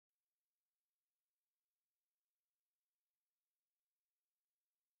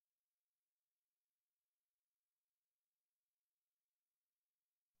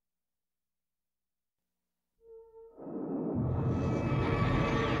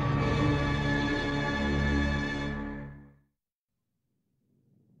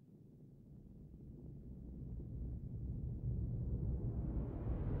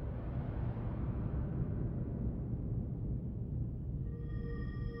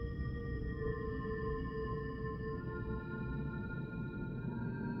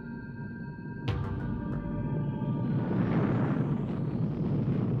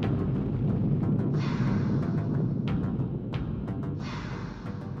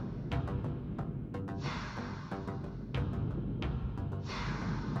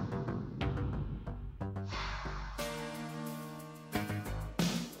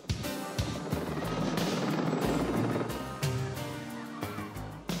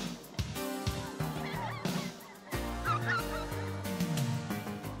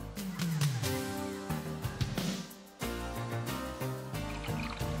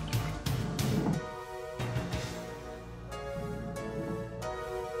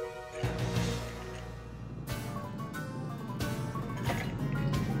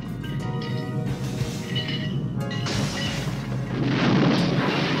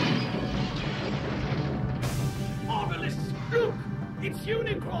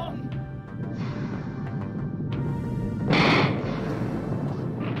Unicron!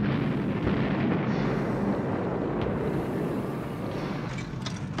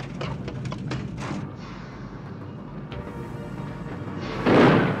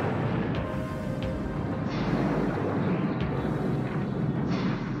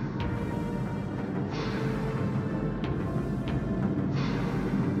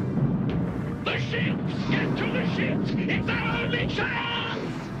 The ships! Get to the ships! It's our only chance!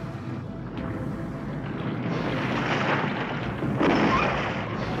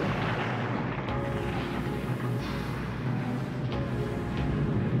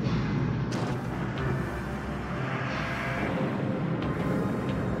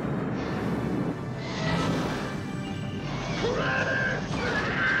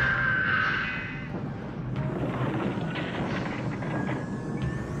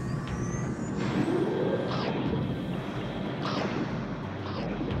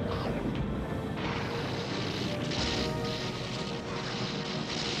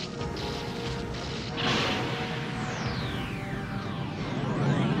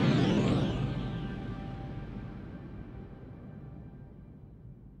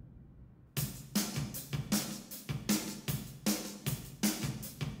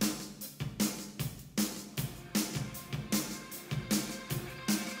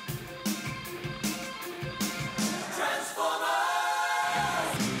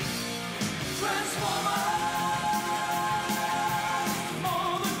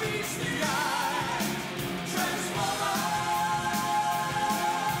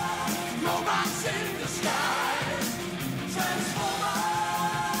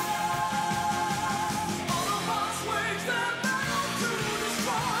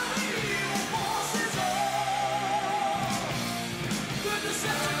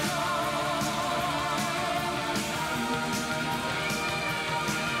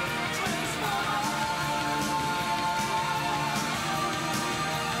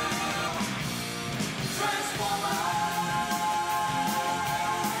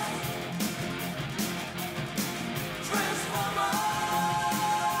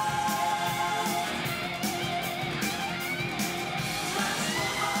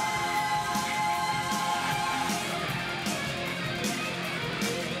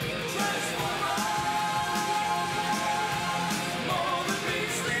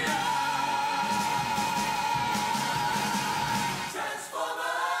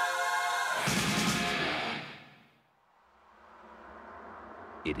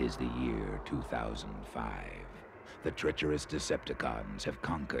 It is the year 2005. The treacherous Decepticons have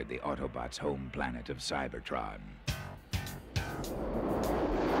conquered the Autobots' home planet of Cybertron.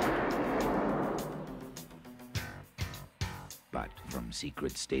 But from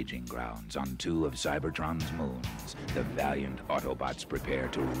secret staging grounds on 2 of Cybertron's moons, the valiant Autobots prepare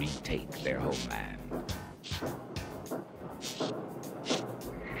to retake their homeland.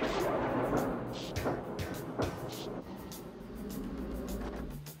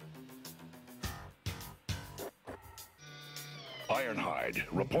 Ironhide,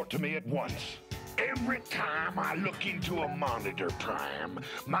 report to me at once. Every time I look into a monitor, Prime,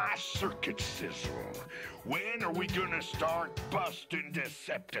 my circuits sizzle. When are we gonna start busting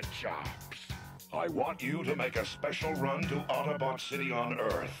Deceptichops? I want you to make a special run to Autobot City on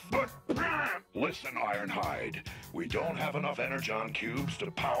Earth. But Prime! Listen, Ironhide, we don't have enough Energon cubes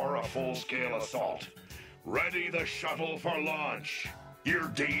to power a full-scale assault. Ready the shuttle for launch. Your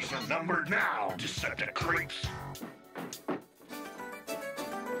days are numbered now, Decepticreeps.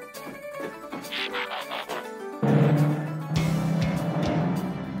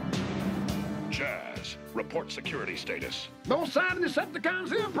 Jazz, report security status. No sign of Decepticons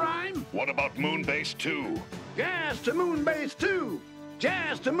here, Prime. What about Moonbase 2? Gas to Moonbase 2.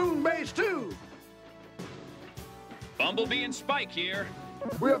 Jazz to Moonbase 2. Bumblebee and Spike here.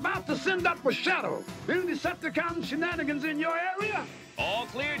 We're about to send up a shuttle. Any Decepticon shenanigans in your area? All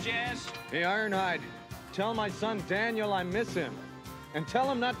clear, Jazz. Hey, Ironhide, tell my son Daniel I miss him. And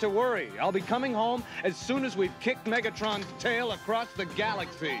tell him not to worry. I'll be coming home as soon as we've kicked Megatron's tail across the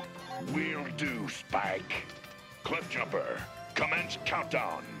galaxy. Will do, Spike. Cliffjumper, commence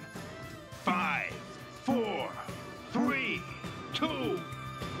countdown. 5, 4, 3, 2,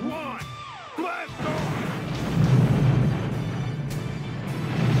 1. Blast off!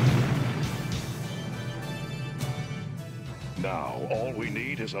 Now, all we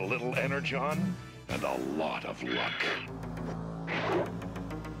need is a little Energon and a lot of luck.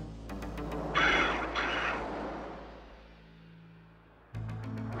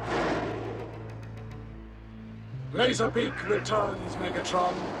 Laserbeak returns,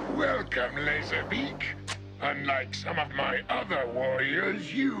 Megatron. Welcome, Laserbeak. Unlike some of my other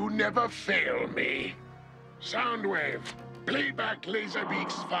warriors, you never fail me. Soundwave, play back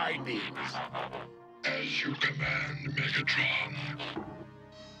Laserbeak's findings. As you command, Megatron.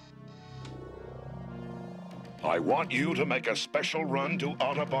 I want you to make a special run to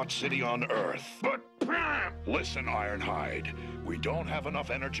Autobot City on Earth. But Prime! Listen, Ironhide. We don't have enough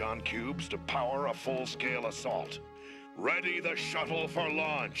Energon cubes to power a full-scale assault. Ready the shuttle for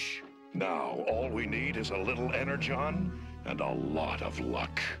launch. Now, all we need is a little Energon and a lot of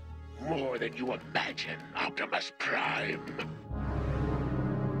luck. More than you imagine, Optimus Prime.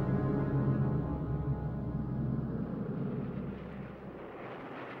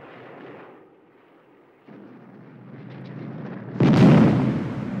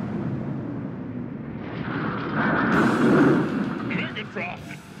 Megatron!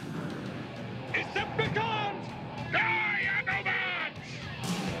 Decepticons! Die, Autobots!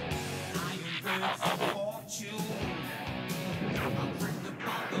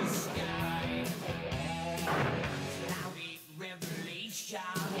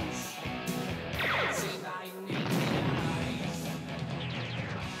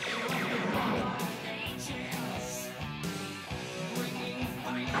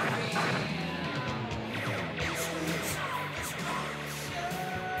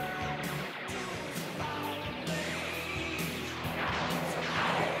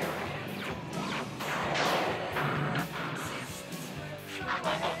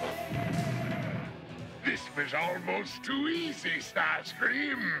 This was almost too easy,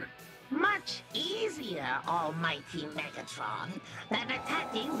 Starscream. Much easier, almighty Megatron, than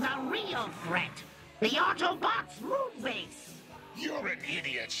attacking the real threat, the Autobots' moon base. You're an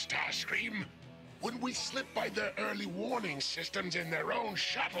idiot, Starscream. When we slip by the early warning systems in their own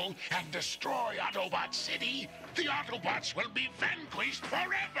shuttle and destroy Autobot City, the Autobots will be vanquished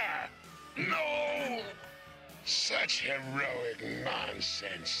forever. No! Such heroic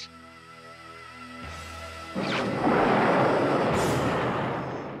nonsense.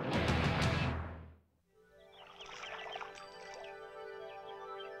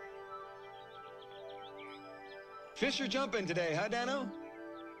 Fish are jumping today, huh, Dano?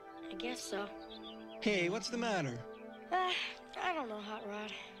 I guess so. Hey, what's the matter? I don't know, Hot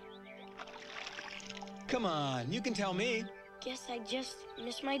Rod. Come on, you can tell me. Guess I just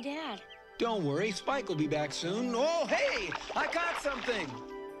miss my dad. Don't worry, Spike will be back soon. Oh, hey! I caught something!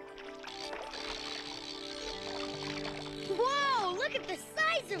 Whoa, look at the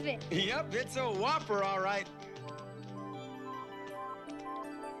size of it! Yep, it's a whopper, all right.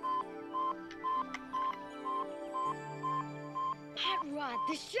 Hot Rod,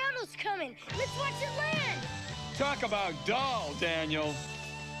 the shuttle's coming! Let's watch it land! Talk about dull, Daniel.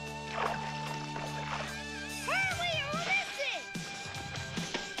 Hurry, or we'll miss it!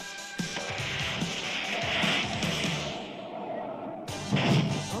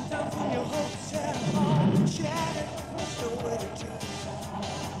 Sometimes when your hopes are all shattered, there's nowhere to turn.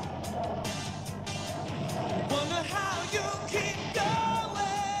 Wonder how you keep going.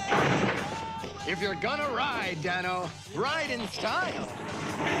 If you're gonna ride, Dano, ride in style.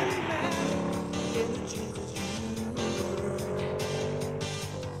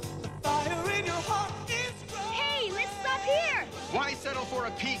 Hey, let's stop here! Why settle for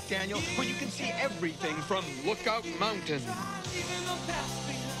a peak, Daniel, when you can see everything from Lookout Mountain?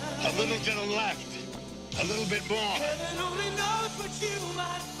 A little to the left. A little bit more. Heaven only knows what you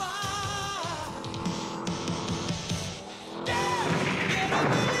might find.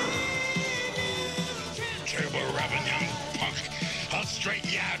 Turbo rubbing, young punk. I'll straighten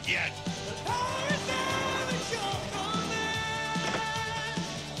you out yet.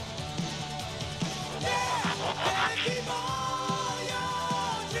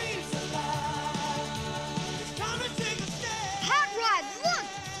 Hot Rod, look!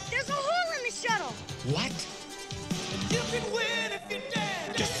 There's a hole in the shuttle! What? You can win if you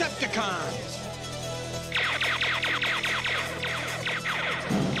dare. Decepticons!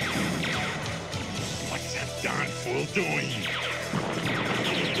 What's that darn fool doing?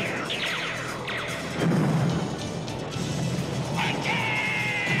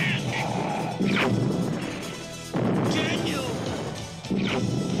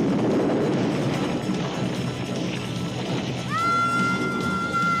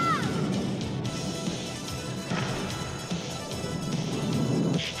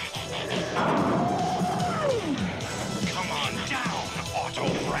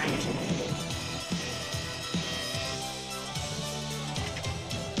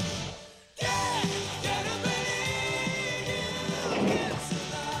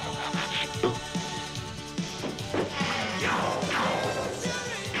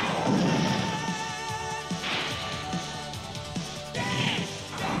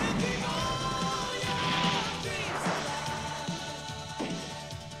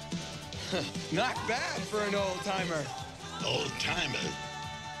 Not bad for an old-timer. Old-timer?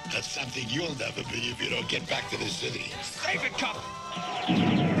 That's something you'll never be if you don't get back to the city. Save it, Cup!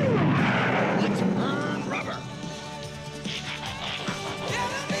 Let's burn rubber.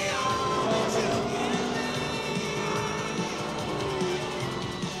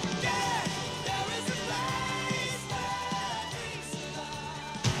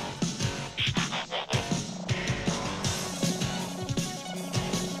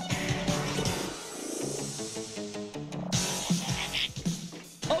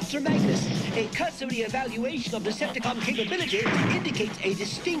 Ultra Magnus, a cursory evaluation of Decepticon capability indicates a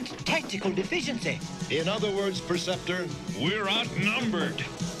distinct tactical deficiency. In other words, Perceptor, We're outnumbered.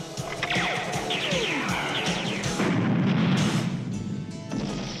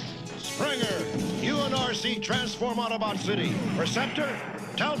 Springer, you and RC transform Autobot City. Perceptor,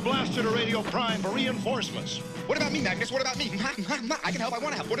 tell Blaster to Radio Prime for reinforcements. What about me, Magnus? What about me? I can help. I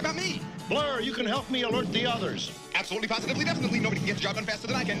want to help. What about me? Blur, you can help me alert the others. Absolutely, positively, definitely. Nobody can get the job done faster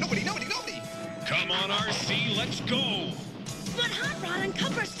than I can. Nobody. Come on, RC, let's go. But Hot Rod and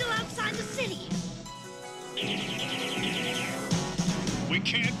Cup are still outside the city. We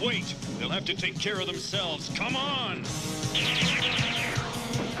can't wait. They'll have to take care of themselves. Come on.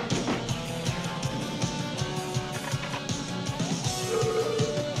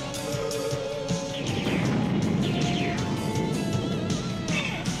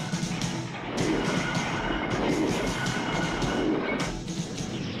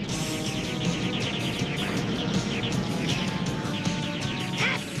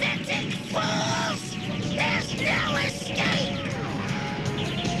 Pathetic fools! There's no escape!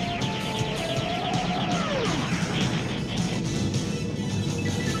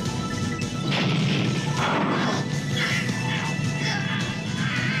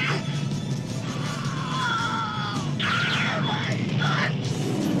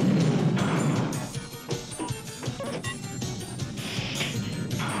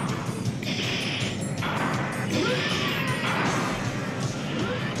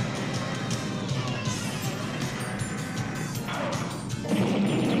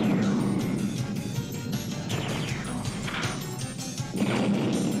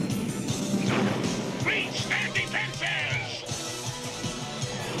 Breach their defenses!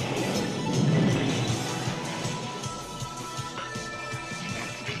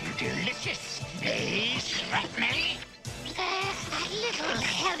 Delicious, eh, shrapnel? A little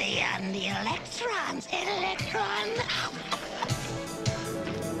heavy on the electrons, Electron.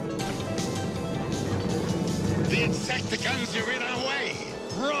 The Insecticons are in our way.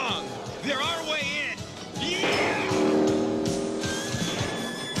 Wrong! They're our way in! Yeah!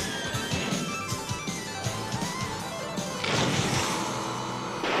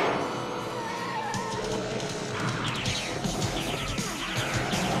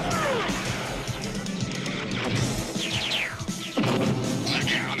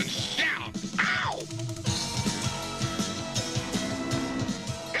 Look out and shout! Ow!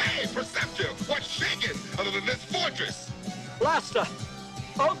 Hey, Perceptor, what's shaking other than this fortress? Blaster,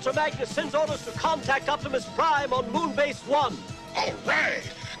 Ultra Magnus sends orders to contact Optimus Prime on Moonbase 1. All right,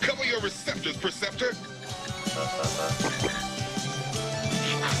 cover your receptors, Perceptor.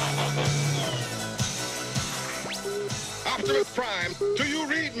 Optimus Prime, do you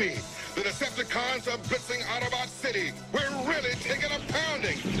read me? The Decepticons are blitzing Autobot City. We're really taking a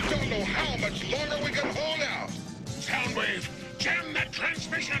pounding. Don't know how much longer we can hold out. Soundwave, jam that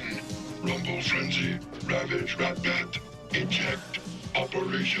transmission! Rumble Frenzy, Ravage Ratbat, Eject,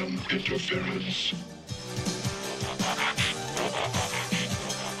 Operation Interference.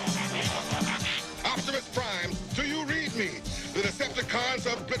 Optimus Prime, do you read me? The Decepticons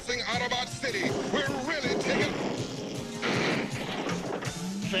are blitzing Autobot City. We're really taking...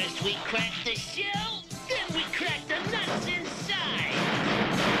 First we crack the shell, then we crack the nuts inside.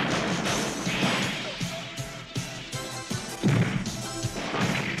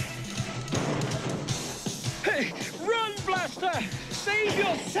 Hey, run, Blaster! Save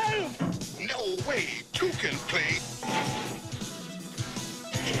yourself! No way, two can play.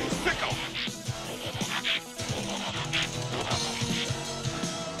 Pickle.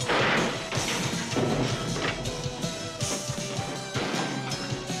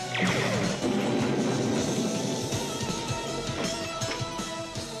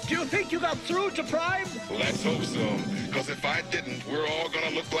 Do you think you got through to Prime? Let's hope so, because if I didn't, we're all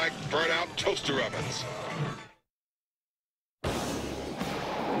gonna look like burnt-out toaster ovens.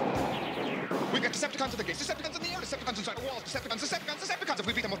 We've got Decepticons at the gates, Decepticons in the air, Decepticons inside the walls, Decepticons. If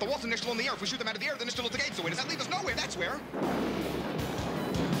we beat them off the walls and they're still in the air, if we shoot them out of the air, then they're still at the gates. So where does that leave us? Nowhere, that's where.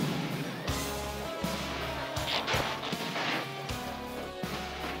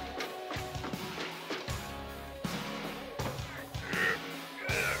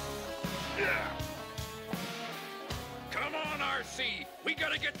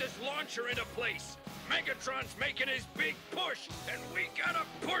 get this launcher into place. Megatron's making his big push, and we gotta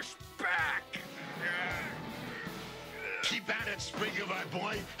push back. Keep at it, Springer, my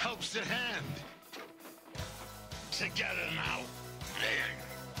boy. Helps at hand. Together now.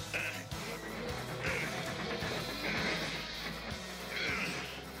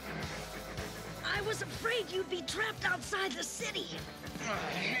 I was afraid you'd be trapped outside the city.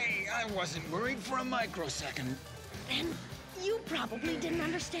 Hey, I wasn't worried for a microsecond. Then you probably didn't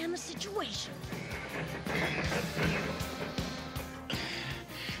understand the situation.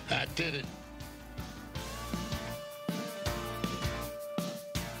 That did it.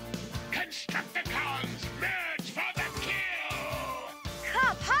 Constructicons, merge for the kill!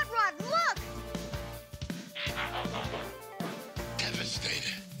 Cup, Hot Rod, look!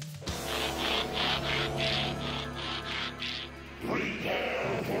 Devastated.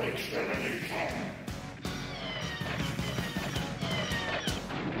 Prepare for extermination!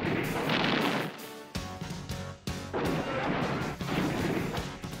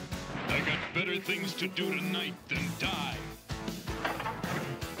 I got better things to do tonight than die.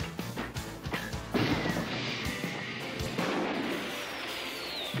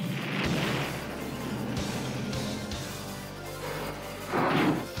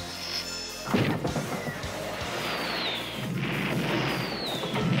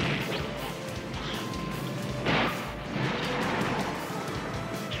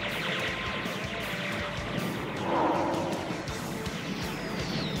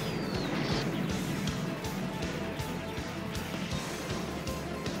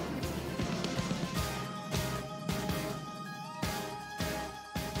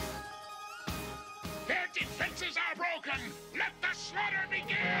 Their defenses are broken! Let the slaughter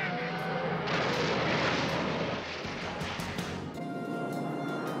begin!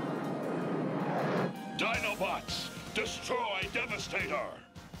 Dinobots, destroy Devastator!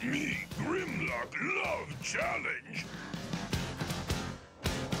 Me, Grimlock, love challenge!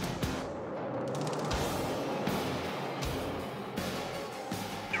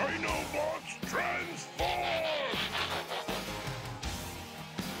 Dinobots, transform!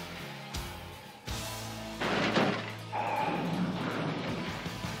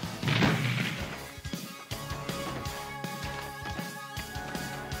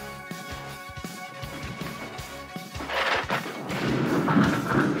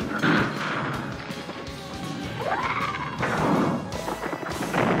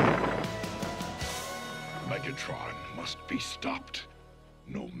 Megatron must be stopped,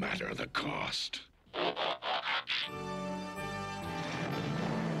 no matter the cost. You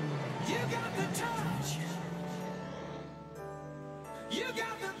got the touch. You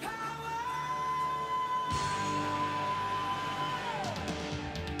got the power.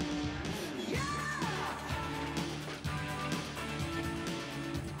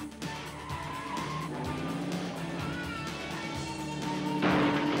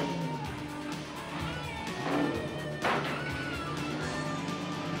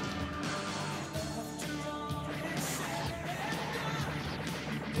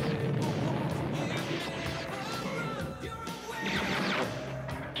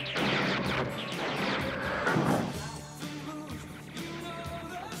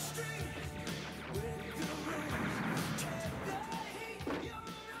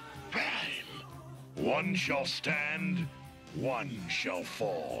 One shall stand, one shall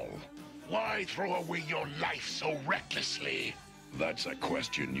fall. Why throw away your life so recklessly? That's a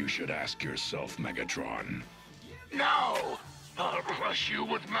question you should ask yourself, Megatron. No! I'll crush you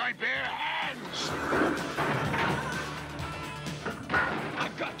with my bare hands!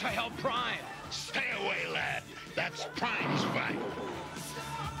 I've got to help Prime. Stay away, lad. That's Prime's fight.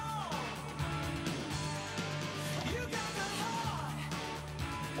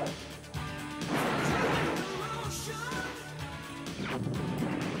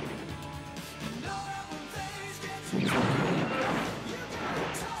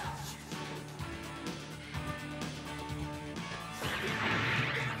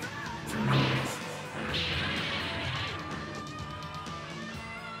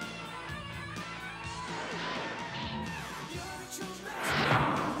 Choose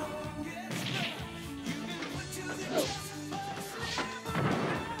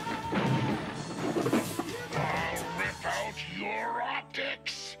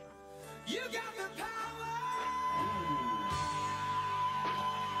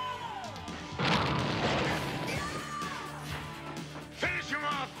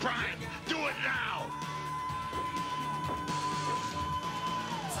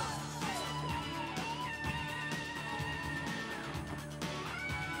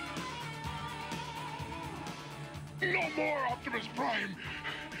Optimus Prime,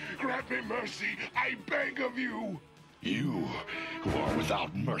 grant me mercy, I beg of you. You, who are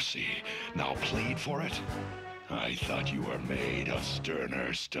without mercy, now plead for it? I thought you were made of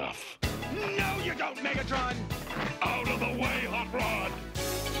sterner stuff. No, you don't, Megatron! Out of the way, Hot Rod!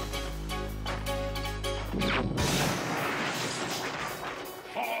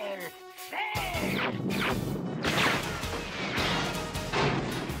 Fall!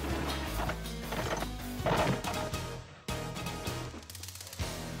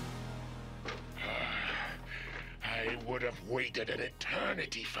 I would have waited an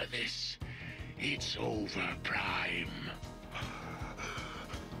eternity for this. It's over, Prime.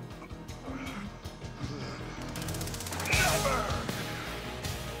 Never!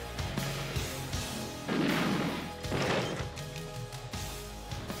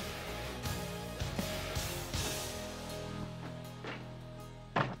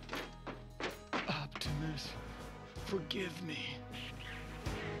 Optimus, forgive me.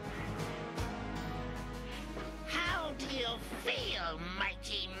 How do you feel,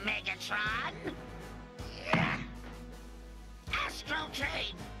 mighty Megatron? Astro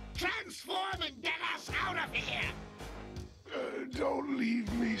Train, transform and get us out of here! Don't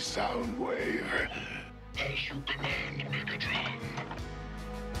leave me, Soundwave. As you command, Megatron.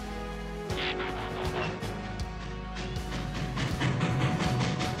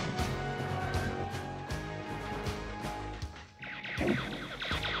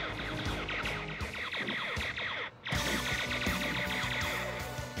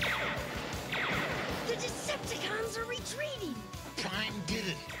 The Decepticons are retreating! Prime did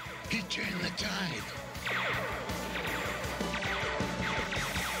it. He turned the tide.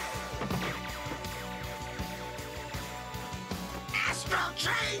 Astro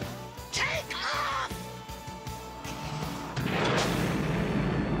Train, take off!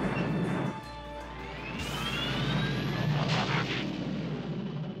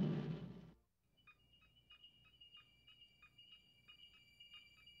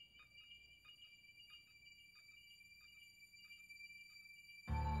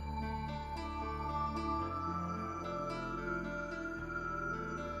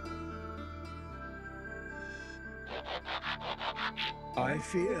 I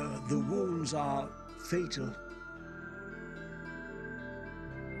fear the wounds are fatal.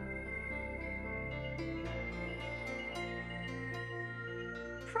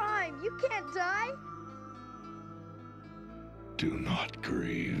 Prime, you can't die. Do not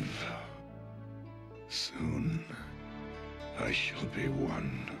grieve. Soon, I shall be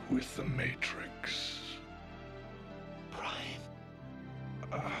one with the Matrix. Prime.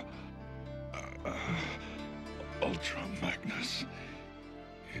 Ultra Magnus.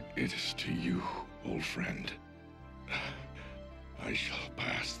 It is to you, old friend. I shall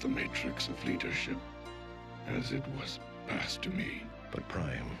pass the Matrix of leadership as it was passed to me. But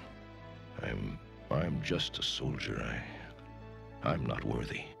Prime, I'm just a soldier. I'm not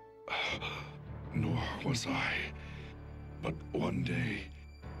worthy. Nor was I. But one day,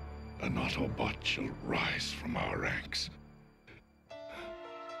 an Autobot shall rise from our ranks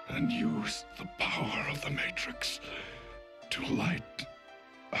and use the power of the Matrix to light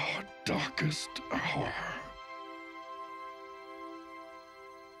our darkest hour.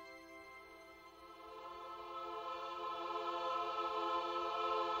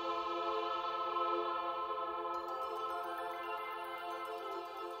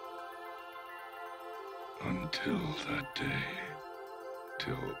 Until that day,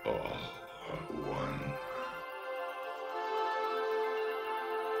 till all are one.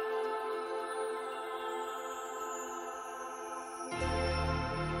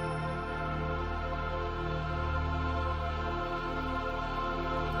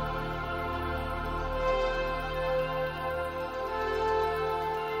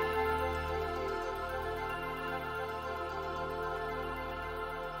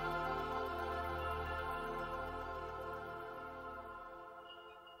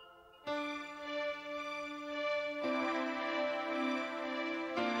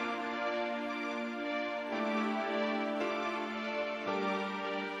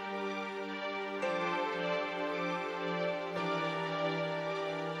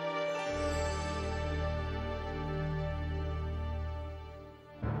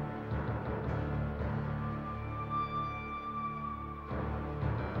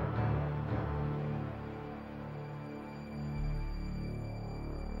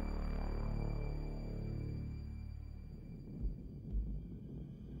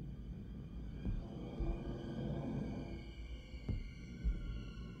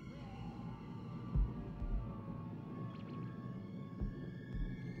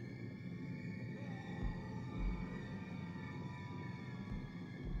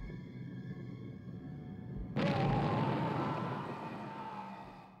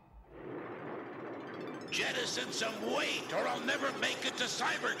 Jettison some weight, or I'll never make it to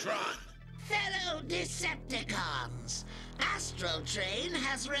Cybertron. Fellow Decepticons, Astrotrain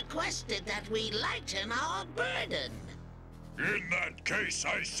has requested that we lighten our burden. In that case,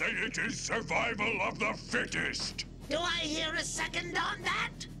 I say it is survival of the fittest. Do I hear a second on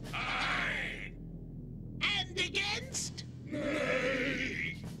that? Aye. And against?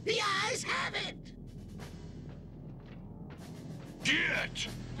 Nay. The ayes have it. Get!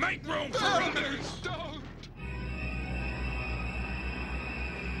 Make room for others! Don't!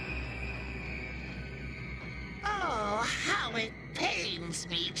 Oh, how it pains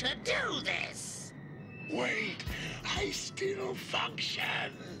me to do this. Wait, I still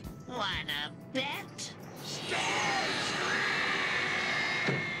function. Wanna bet?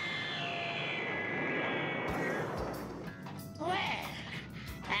 Well,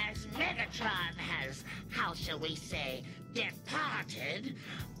 as Megatron has, how shall we say, departed,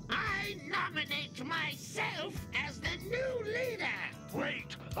 I nominate myself as the new leader.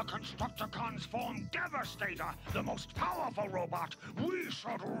 Wait! The Constructicons form Devastator, the most powerful robot. We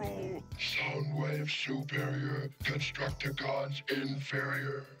should rule. Soundwave superior, Constructicons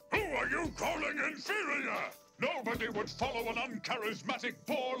inferior. Who are you calling inferior? Nobody would follow an uncharismatic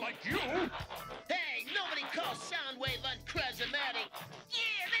bore like you. Hey, nobody calls Soundwave uncharismatic.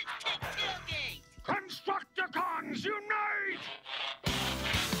 Yeah, let's kick tailgate. Constructicons unite!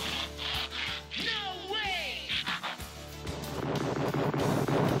 No way!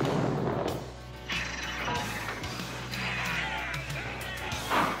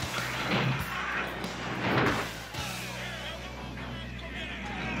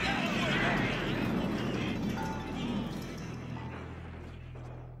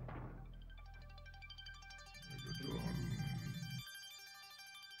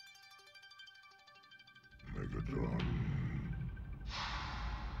 Megatron.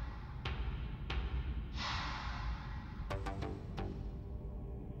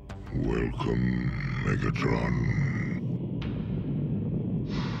 Welcome, Megatron.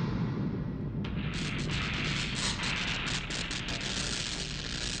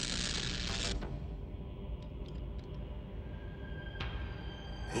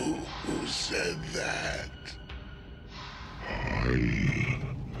 Who said that? I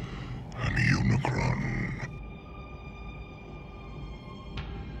am Unicron.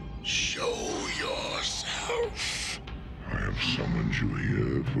 Show yourself. I have summoned you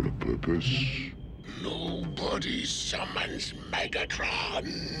here for a purpose. Nobody summons Megatron.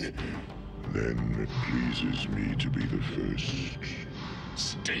 Then it pleases me to be the first.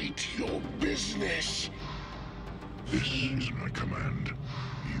 State your business. This is my command.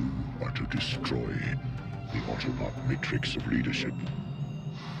 You are to destroy the Autobot matrix of leadership.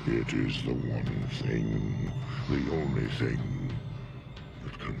 It is the one thing, the only thing,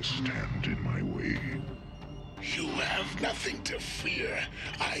 that can stand in my way. You have nothing to fear.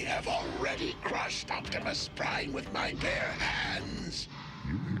 I have already crushed Optimus Prime with my bare hands.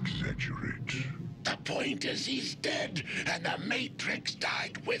 You exaggerate. The point is he's dead, and the Matrix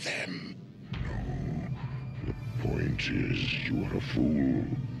died with him. The point is, you are a fool.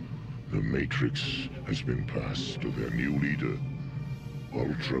 The Matrix has been passed to their new leader,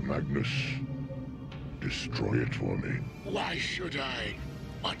 Ultra Magnus. Destroy it for me. Why should I?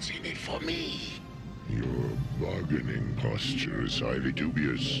 What's in it for me? Your bargaining posture is highly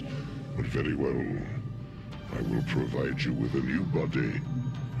dubious, but very well. I will provide you with a new body,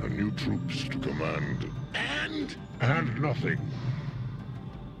 and new troops to command. And? And nothing.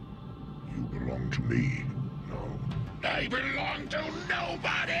 You belong to me. I belong to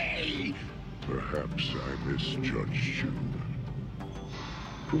nobody! Perhaps I misjudged you.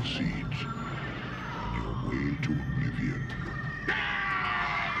 Proceed on your way to oblivion.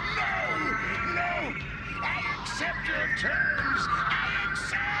 No! I accept your terms! I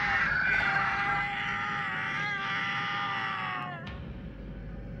accept!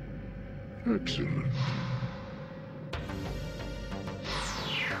 Excellent.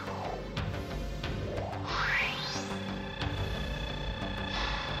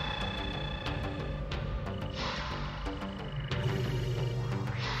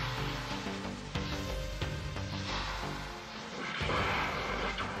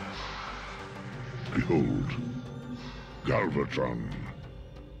 Behold, Galvatron,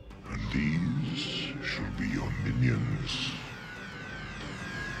 and these shall be your minions.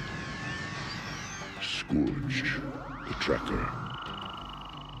 Scourge, the Tracker,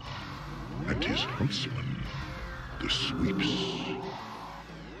 and his huntsman, the Sweeps.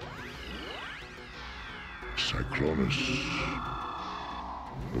 Cyclonus,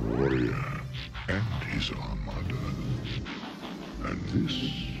 the Warrior, and his armada. And this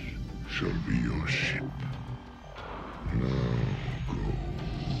shall be your ship. Now go.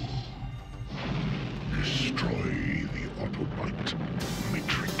 Destroy the Autobot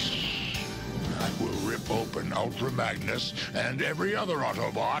Matrix. I will rip open Ultra Magnus and every other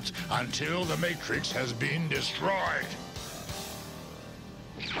Autobot until the Matrix has been destroyed.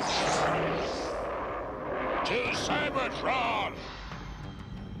 To Cybertron!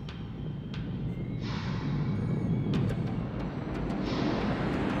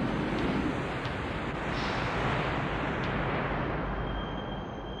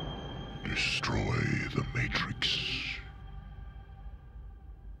 Destroy the Matrix.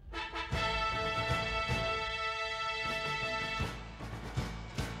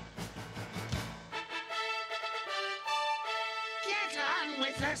 Get on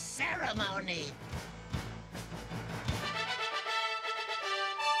with the ceremony.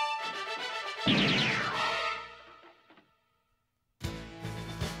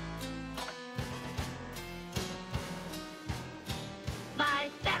 My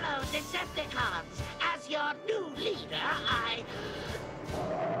fellow Decepticons, as your new leader,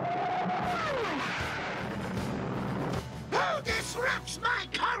 Who disrupts my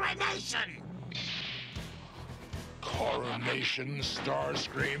coronation? Coronation,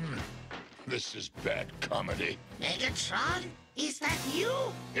 Starscream? This is bad comedy. Megatron? Is that you?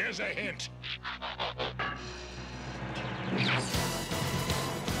 Here's a hint.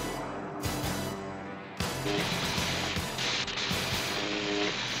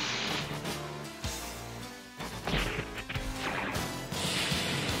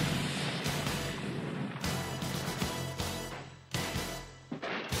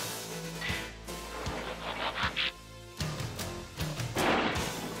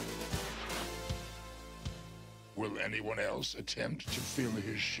 Will anyone else attempt to fill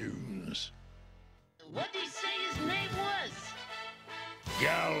his shoes? What did he say his name was?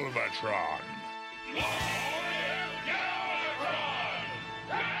 Galvatron.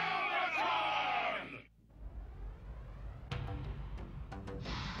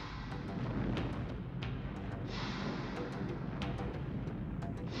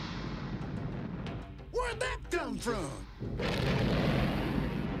 Where'd that come from?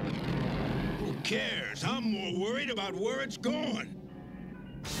 Who cares? I'm more worried about where it's going.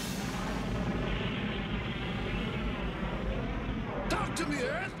 Talk to me,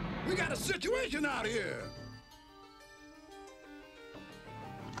 Earth. We got a situation out here.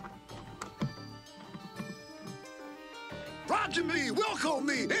 Roger me, welcome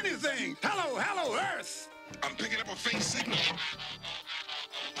me, anything. Hello, hello, Earth. I'm picking up a faint signal.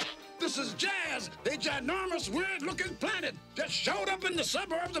 This is Jazz, the ginormous, weird-looking planet just showed up in the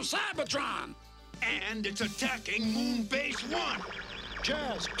suburbs of Cybertron. And it's attacking Moon Base 1.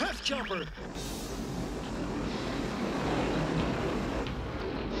 Jazz, Cliff Jumper.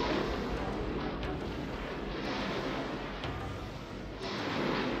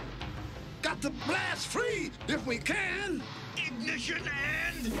 Got to blast free if we can. Ignition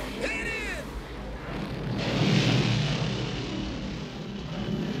and hit it!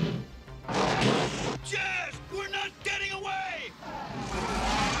 Jazz, we're not getting away!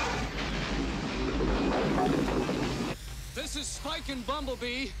 This is Spike and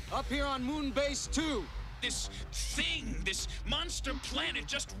Bumblebee, up here on Moon Base 2. This thing, this monster planet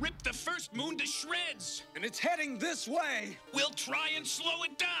just ripped the first moon to shreds. And it's heading this way. We'll try and slow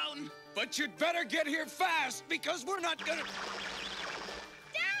it down. But you'd better get here fast, because we're not gonna...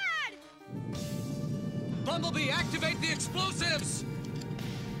 Dad! Bumblebee, activate the explosives!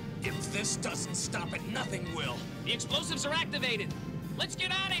 If this doesn't stop it, nothing will. The explosives are activated. Let's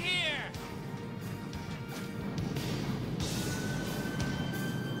get out of here.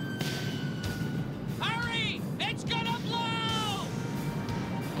 Hurry! It's gonna blow!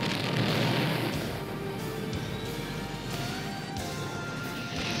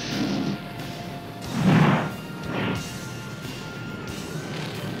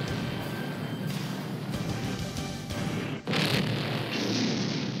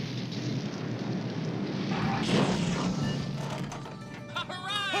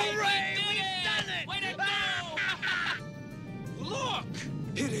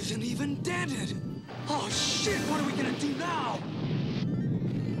 It isn't even dented! Oh, shit! What are we gonna do now?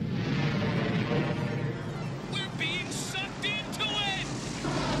 We're being sucked into it!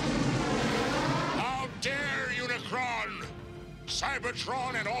 How dare Unicron!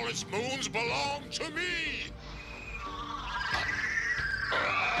 Cybertron and all its moons belong to me!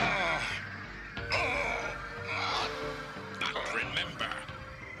 But remember,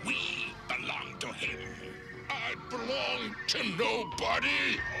 we belong to him. I belong to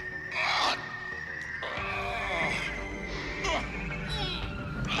nobody!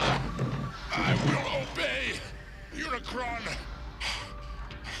 I will obey, Unicron.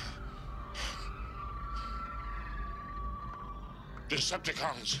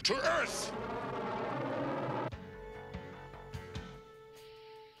 Decepticons, to Earth!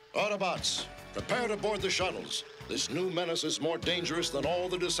 Autobots, prepare to board the shuttles. This new menace is more dangerous than all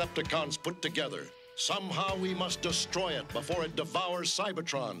the Decepticons put together. Somehow we must destroy it before it devours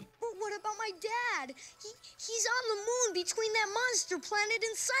Cybertron. But what about my dad? He's on the moon between that monster planet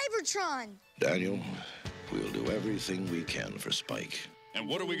and Cybertron. Daniel, we'll do everything we can for Spike. And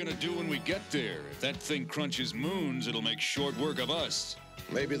what are we gonna do when we get there? If that thing crunches moons, it'll make short work of us.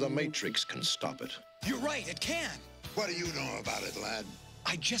 Maybe the Matrix can stop it. You're right, it can. What do you know about it, lad?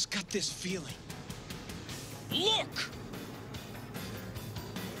 I just got this feeling. Look!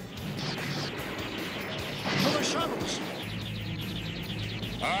 For the shuttles!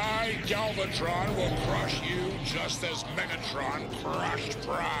 I, Galvatron, will crush you just as Megatron crushed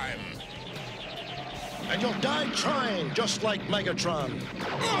Prime. And you'll die trying, just like Megatron.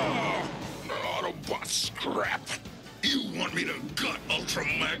 Oh, Autobot scrap. You want me to gut Ultra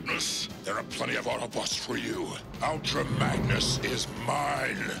Magnus? There are plenty of Autobots for you. Ultra Magnus is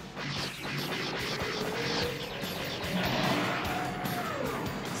mine.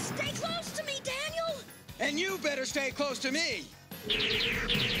 Stay close to me, Daniel! And you better stay close to me.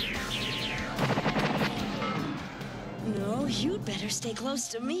 No, you'd better stay close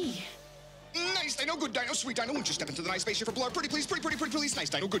to me. Nice Dino, good Dino, sweet Dino, won't you step into the nice spaceship for blood? Pretty please, pretty please. Nice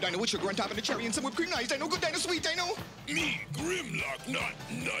Dino, good Dino, with sugar on top and a cherry and some whipped cream. Nice Dino, good Dino, sweet Dino. Me, Grimlock, not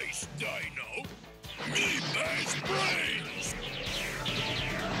nice Dino. Me, Bash Brains.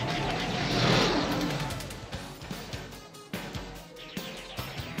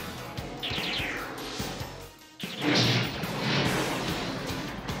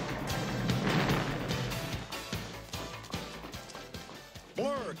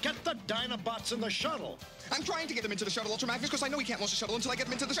 Blur, get the Dinobots in the shuttle. I'm trying to get them into the shuttle, Ultra Magnus, because I know he can't launch the shuttle until I get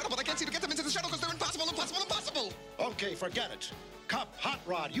them into the shuttle, but I can't seem to get them into the shuttle because they're impossible. Okay, forget it. Cop, Hot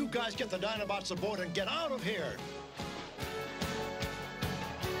Rod, you guys get the Dinobots aboard and get out of here.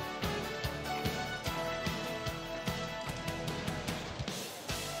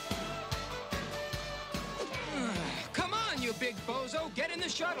 Come on, you big bozo, get in the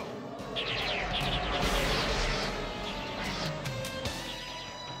shuttle.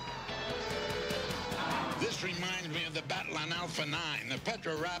 This reminds me of the battle on Alpha 9. The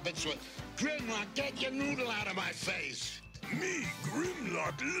Petro Rabbits were... Grimlock, get your noodle out of my face. Me,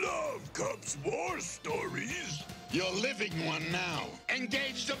 Grimlock, love Cubs war stories. You're living one now.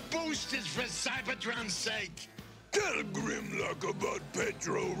 Engage the boosters for Cybertron's sake. Tell Grimlock about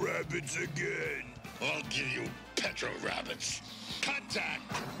Petro Rabbits again. I'll give you Petro Rabbits. Contact!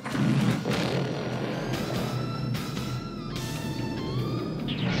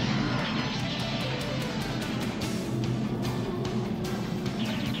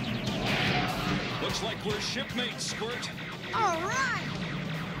 Looks like we're shipmates, Squirt. All right!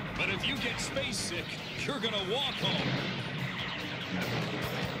 But if you get space sick, you're gonna walk home.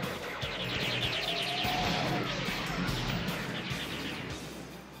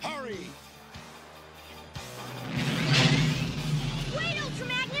 Hurry! Wait, Ultra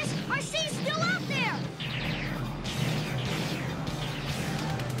Magnus! RC's still out there!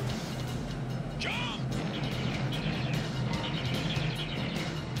 Jump!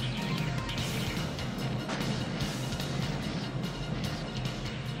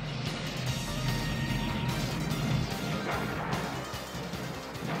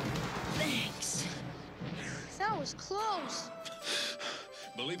 Thanks. That was close.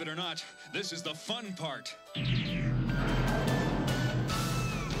 Believe it or not, this is the fun part.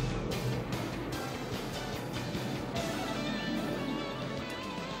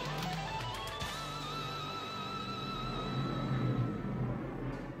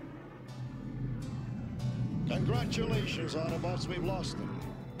 Congratulations, Autobots, we've lost them.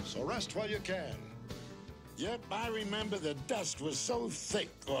 So rest while you can. Yep, I remember the dust was so thick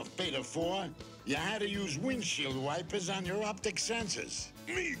off Beta 4, you had to use windshield wipers on your optic sensors.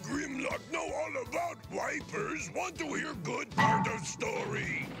 Me, Grimlock, know all about wipers. Want to hear good part of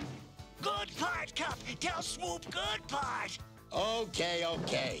story? Good part, Cup. Tell Swoop good part.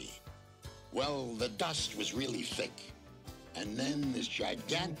 Okay. Well, the dust was really thick. And then this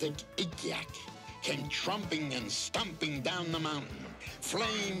gigantic Ick-Yak came trumping and stomping down the mountain,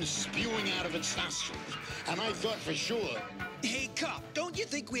 flames spewing out of its nostrils. And I thought for sure... Hey, Cup, don't you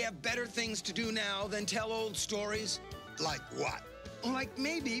think we have better things to do now than tell old stories? Like what? Like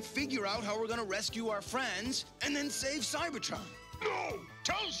maybe figure out how we're gonna rescue our friends and then save Cybertron. No!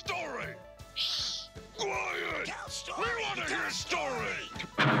 Tell story! Shh! Quiet! Tell story! We want to hear story!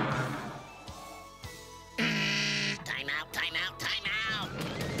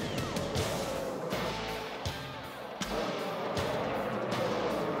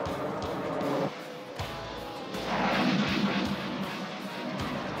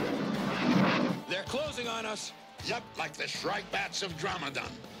 on us? Yup, like the Shrike Bats of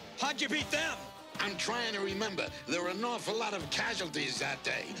Dromedon. How'd you beat them? I'm trying to remember. There were an awful lot of casualties that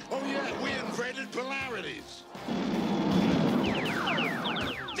day. Oh yeah, we invaded polarities.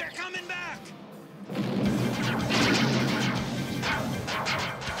 They're coming back!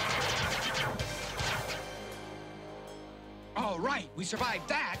 All right, we survived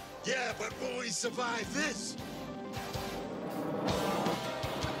that. Yeah, but will we survive this?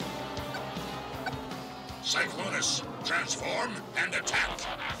 Cyclonus, transform and attack!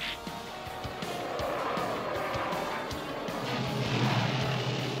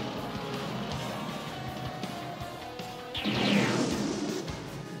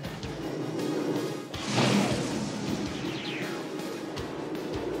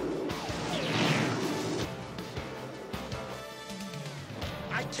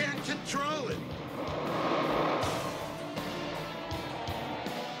 I can't control it.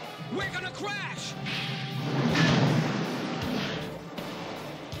 We're gonna crash!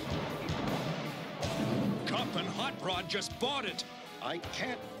 Cup and Hot Rod just bought it. I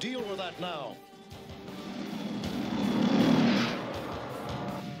can't deal with that now.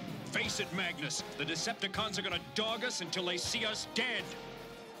 Face it, Magnus. The Decepticons are gonna dog us until they see us dead.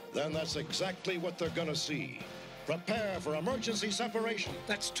 Then that's exactly what they're gonna see. Prepare for emergency separation.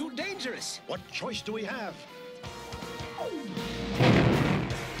 That's too dangerous. What choice do we have?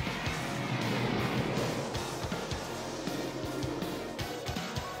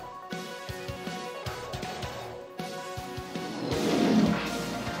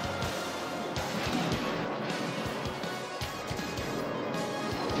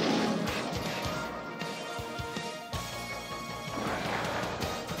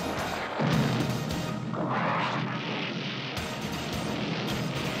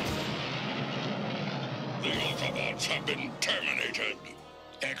 The Autobots have been terminated.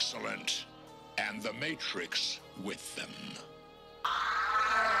 Excellent. And the Matrix with them.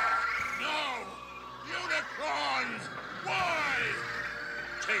 No! Unicron! Why?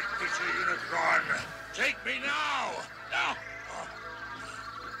 Take me to Unicron! Take me now! Now!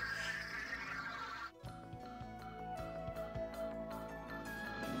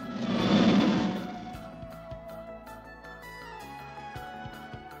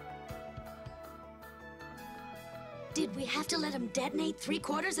 Did we have to let him detonate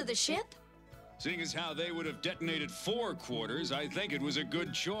 3/4 of the ship? Seeing as how they would have detonated 4/4, I think it was a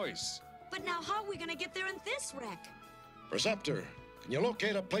good choice. But now how are we gonna get there in this wreck? Perceptor, can you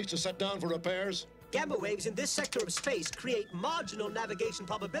locate a place to set down for repairs? Gamma waves in this sector of space create marginal navigation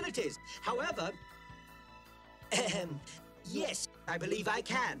probabilities. However, yes, I believe I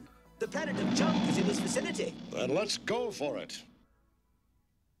can. The planet of junk is in this vicinity. Then let's go for it.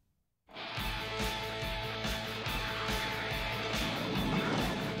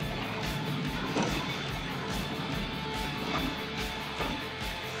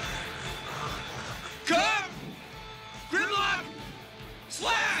 Come! Grimlock!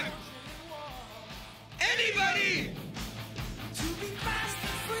 Slag! Anybody! To be fast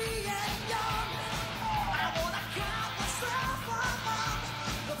and free and young, I wanna count myself among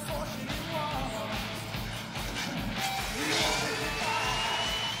the fortunate ones. We won't be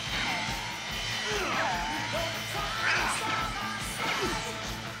back. We got the time on our side.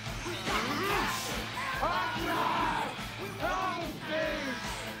 We got the passion and pride. We won't be.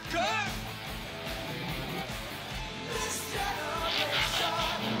 Come! This generation,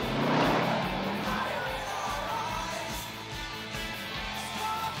 fire in our eyes.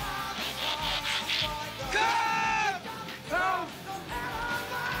 Come! Help!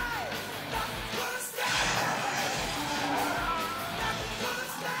 Nothing's gonna stand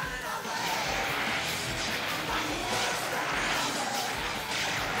in our way.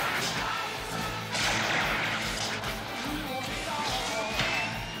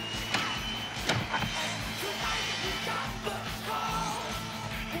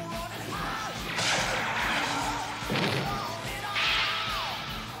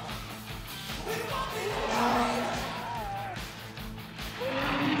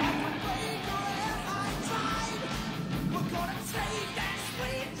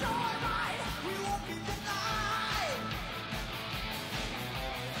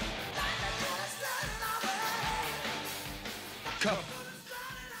 Cup.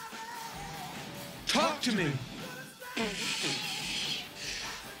 Talk to me.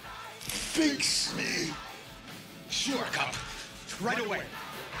 Fix me! Sure, Cup. Right away.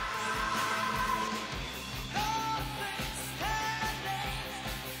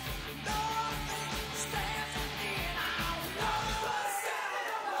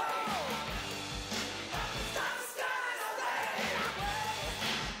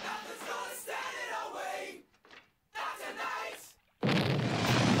 Nothing's gonna stand in our way.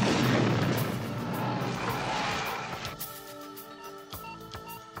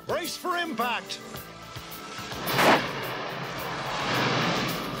 Brace for impact.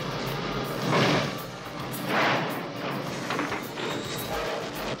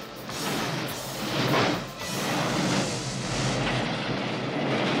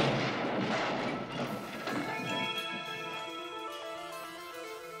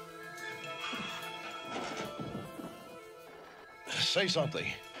 Say something.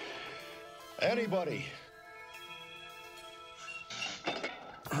 Anybody.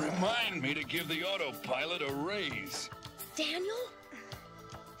 Remind me to give the autopilot a raise. Daniel?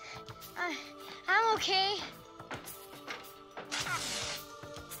 I'm okay.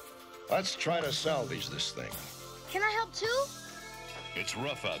 Let's try to salvage this thing. Can I help too? It's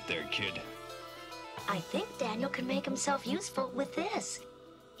rough out there, kid. I think Daniel can make himself useful with this.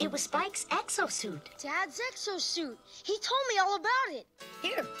 It was Spike's exosuit. Dad's exosuit. He told me all about it.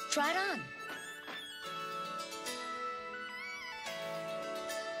 Here, try it on.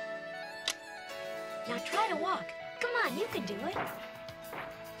 Now try to walk. Come on, you can do it.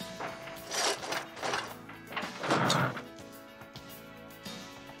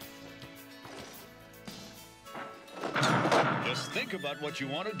 Just think about what you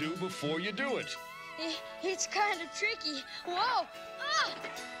want to do before you do it. It's kind of tricky. Whoa! Ah!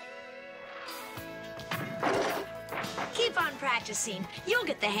 Keep on practicing. You'll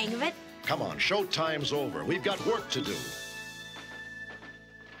get the hang of it. Come on, showtime's over. We've got work to do.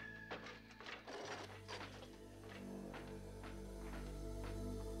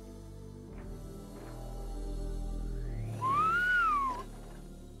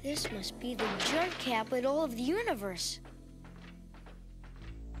 This must be the germ capital of the universe.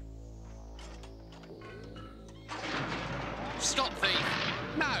 Stop thief!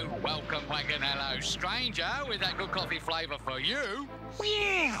 No, welcome wagon, hello, stranger, with that good coffee flavour for you.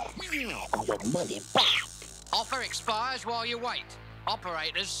 Your money back. Offer expires while you wait.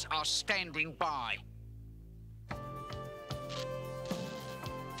 Operators are standing by.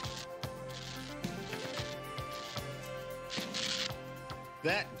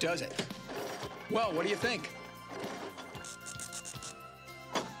 That does it. Well, what do you think?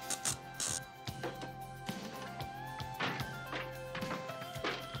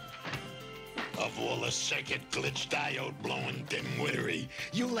 Of all the circuit glitch diode blowing dimwittery,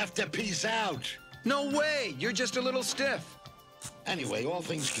 you left a piece out. No way! You're just a little stiff. Anyway, all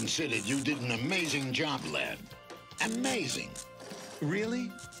things considered, you did an amazing job, lad. Amazing.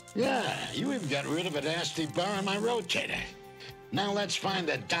 Really? Yeah, you even got rid of a nasty bar on my rotator. Now let's find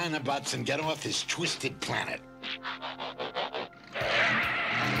the Dinobots and get off this twisted planet.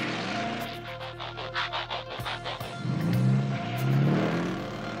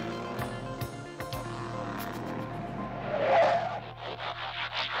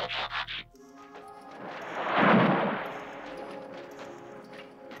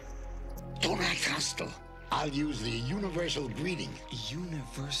 Don't act hostile. I'll use the universal greeting.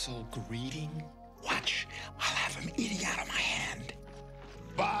 Universal greeting? Watch. I'll have him eating out of my hand.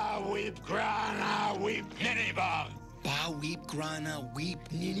 Ba weep grana weep ninibong. Ba weep grana weep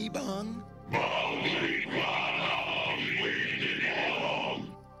ninibong? Ba weep grana weep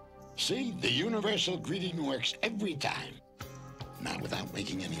ninibong. See, the universal greeting works every time. Now, without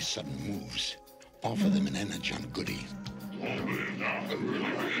making any sudden moves, offer them an energon goodie.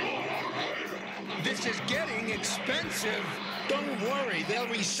 This is getting expensive. Don't worry, they'll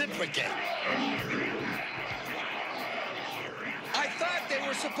reciprocate. I thought they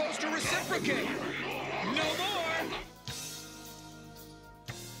were supposed to reciprocate. No more.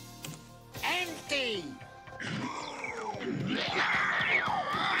 Empty.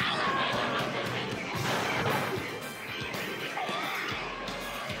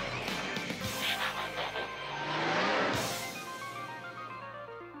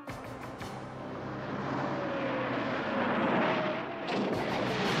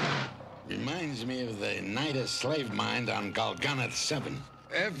 Reminds me of the night of slave mind on Galgunnith 7.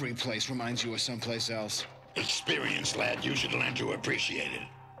 Every place reminds you of someplace else. Experience, lad. You should learn to appreciate it.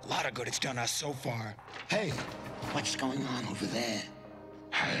 A lot of good it's done us so far. Hey, what's going on over there?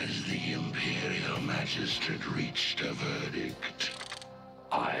 Has the Imperial Magistrate reached a verdict?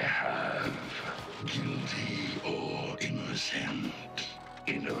 I have. Guilty or innocent?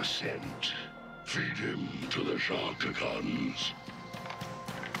 Innocent. Feed him to the Sharkticons.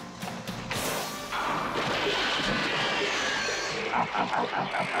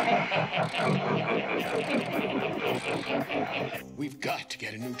 We've got to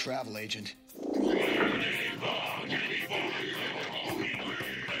get a new travel agent.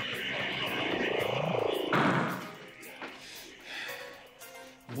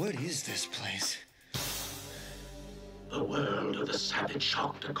 What is this place? the world of the savage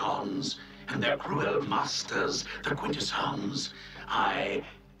Octagons and their cruel masters, the Quintessons. I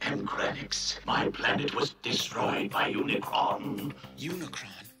am Granix. My planet was destroyed by Unicron.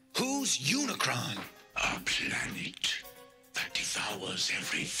 Unicron? Who's Unicron? A planet that devours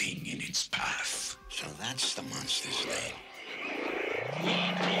everything in its path. So that's the monster's name. No,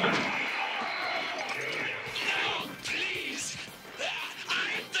 please!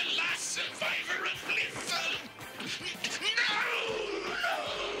 I'm the last survivor of Blithel! No!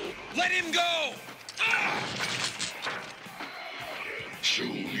 Let him go!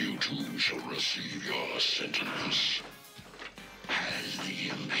 Soon you too shall receive your sentence. Has the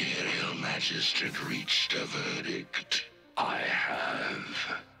Imperial Magistrate reached a verdict? I have.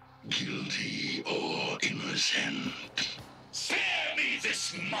 Guilty or innocent? Spare me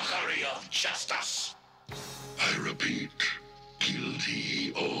this mockery of justice! I repeat,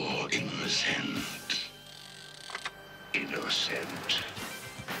 Guilty or innocent? innocent.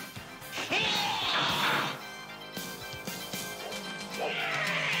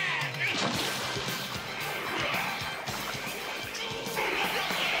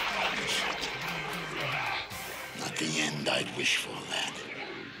 Not the end I'd wish for, lad.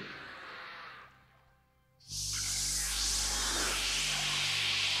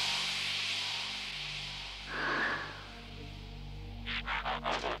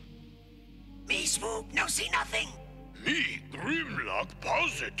 Me, Swoop, no see nothing. Me, Grimlock,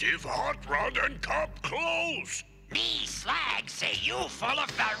 positive, hot rod and cop close. Me, Slag, say you full of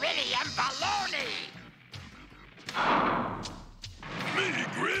beryllium baloney. Me,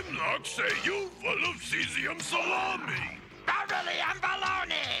 Grimlock, say you full of cesium salami. Beryllium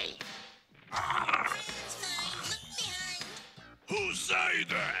baloney. Who say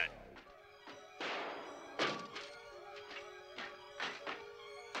that?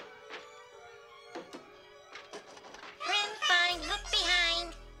 Friend, find, look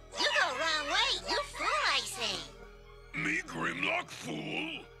behind. You go wrong way. You fool, I say. Me, Grimlock,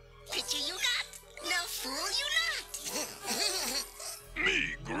 fool. Picture you got. No fool you not.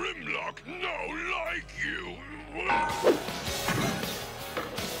 Me, Grimlock, no like you.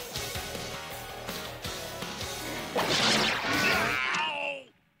 Ow!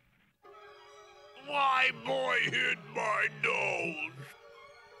 Why, boy, hit my nose.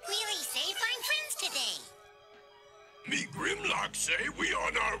 Really say find friends today. Me, Grimlock, say we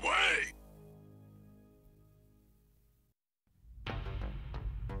on our way.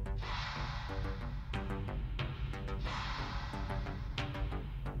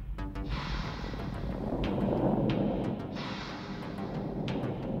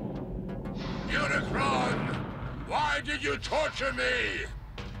 Unicron! Why did you torture me?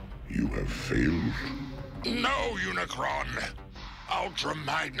 You have failed. No, Unicron. Ultra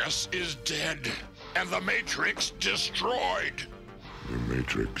Magnus is dead, and the Matrix destroyed. The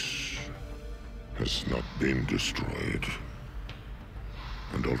Matrix has not been destroyed.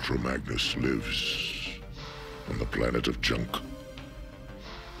 And Ultra Magnus lives on the planet of junk.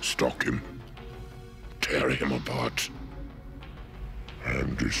 Stalk him. Tear him apart.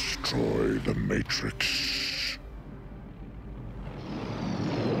 And destroy the Matrix.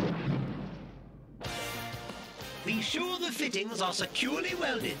 Be sure the fittings are securely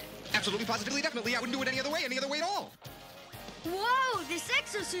welded. Absolutely, positively, definitely. I wouldn't do it any other way at all. Whoa, this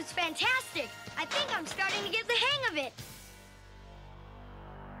exosuit's fantastic. I think I'm starting to get the hang of it.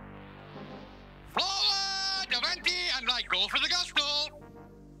 Forward, Avanti, and I go for the gospel.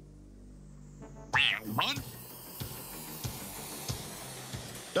 Mon.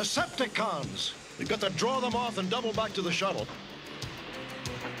 Decepticons! We've got to draw them off and double back to the shuttle.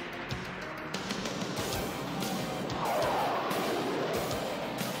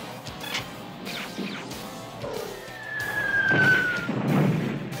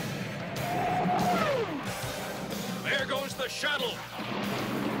 There goes the shuttle.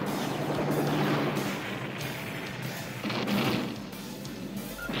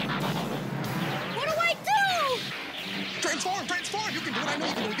 What do I do? Transform! Transform! You can do it! I know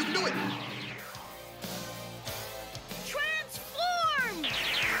you can do it! You can do it! Transform!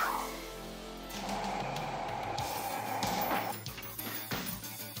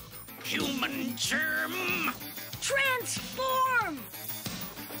 Human germ. Transform!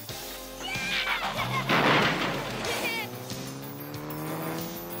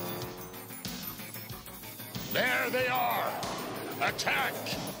 There they are. Attack!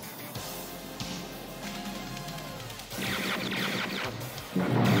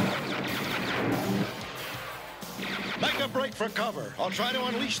 Make a break for cover. I'll try to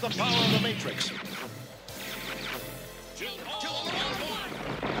unleash the power of the Matrix.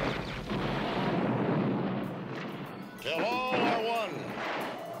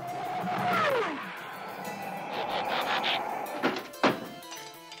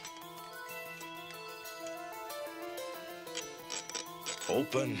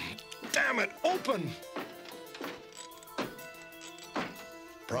 Open. Damn it, open!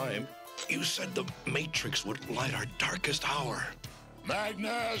 Prime, you said the Matrix would light our darkest hour.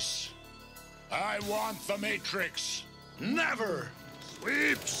 Magnus! I want the Matrix! Never!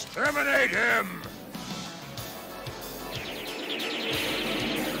 Sweeps, terminate him!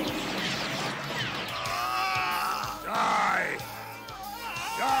 Die!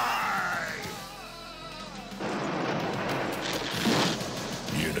 Die!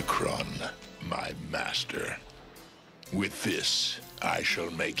 Unicron, my master. With this, I shall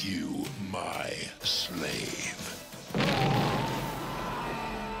make you my slave.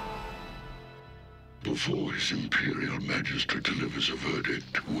 Before His Imperial Majesty delivers a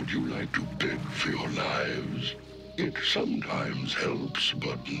verdict, would you like to beg for your lives? It sometimes helps,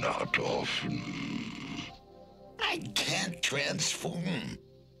 but not often. I can't transform.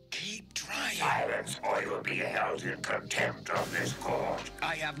 Keep trying. Silence, or you'll be held in contempt of this court.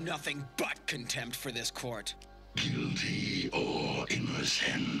 I have nothing but contempt for this court. Guilty or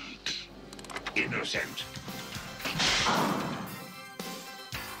innocent? Innocent.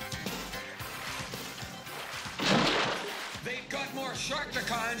 They've got more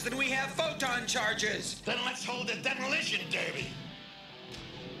Sharkticons than we have photon charges. Then let's hold a demolition derby.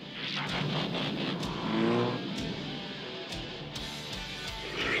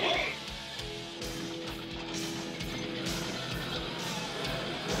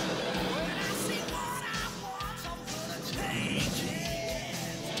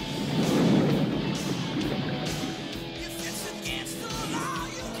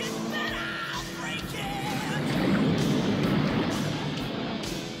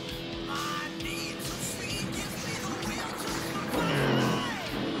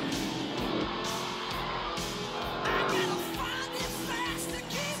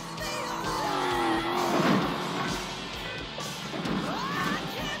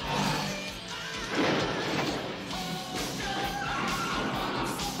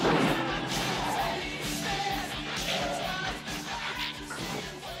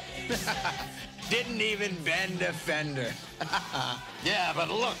 Didn't even bend a fender. Yeah, but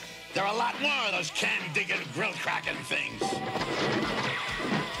look, there are a lot more of those can-digging, grill-cracking things.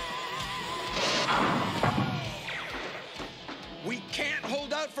 We can't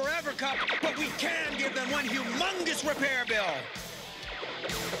hold out forever, Cup, but we can give them one humongous repair bill.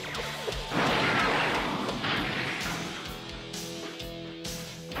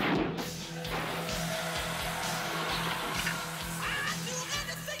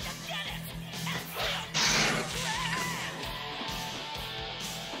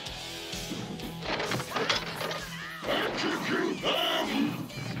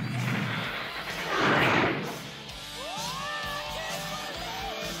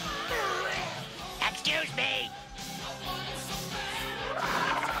 Excuse me!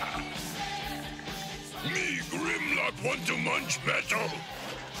 Me, Grimlock, want to munch metal?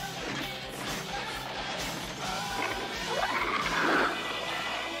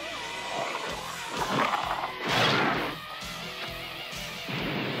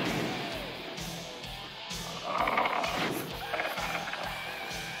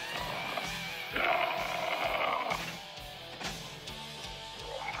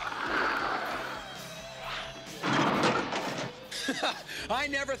 I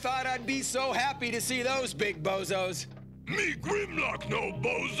never thought I'd be so happy to see those big bozos. Me Grimlock no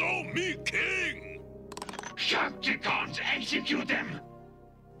bozo, me king! Sharkticons, execute them!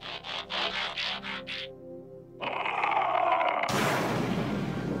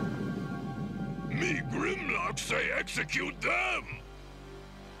 Me Grimlock say execute them!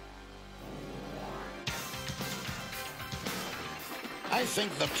 I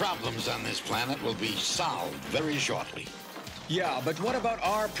think the problems on this planet will be solved very shortly. Yeah, but what about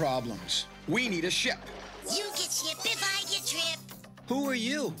our problems? We need a ship. You get ship if I get trip. Who are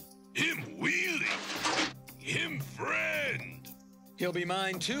you? Him Wheelie! Him friend! He'll be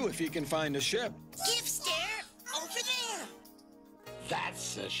mine too if he can find a ship. Gipster, over there.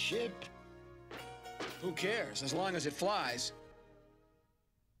 That's a ship. Who cares, as long as it flies.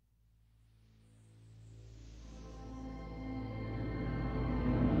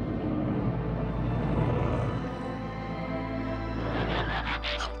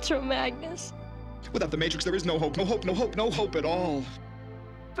 Ultra Magnus. Without the Matrix, there is no hope, no hope, no hope, no hope at all.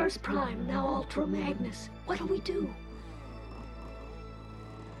 First Prime, now Ultra Magnus. What do we do?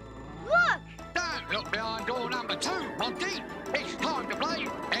 Look! Don't look behind door number 2, Monty. It's time to play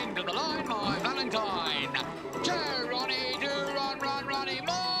End of the Line, My Valentine. Do Ronnie, do run, run, Ronnie,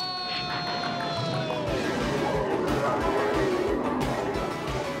 more!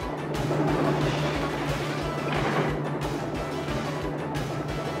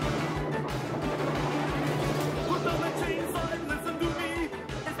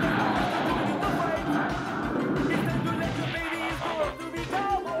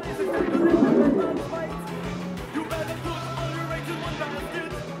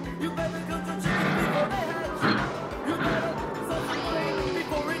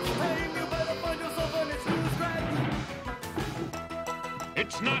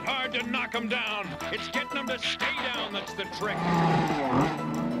 It's not hard to knock them down. It's getting them to stay down that's the trick.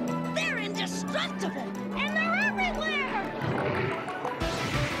 They're indestructible, and they're everywhere!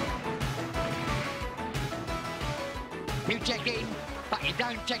 You check in, but you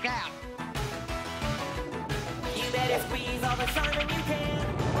don't check out. You better squeeze all the sun that you can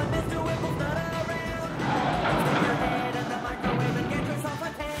when Mr. Whipple's not around. Stick your head in the microwave and get yourself a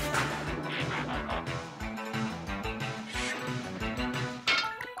tan.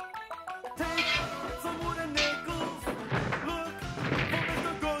 Take some wooden nickels. Look for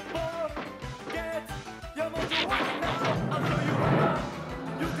Mr. Goodbar. Get your mojo working now. I'll show you how.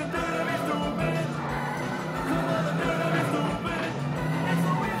 You can do to be stupid. Come on and do to be stupid. It's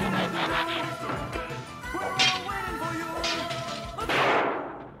so easy to do to be stupid. We're all waiting for you.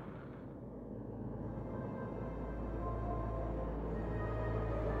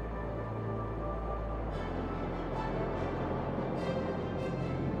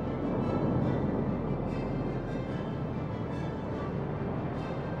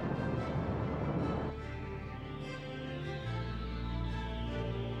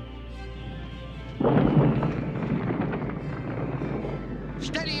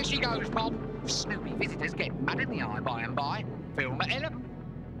 Steady as she goes, Bob. Snoopy visitors get mud in the eye by and by. Film at 11.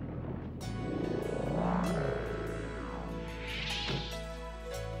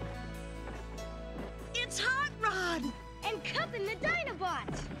 It's Hot Rod! And cupping the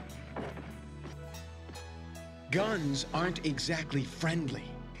Dinobots! Guns aren't exactly friendly.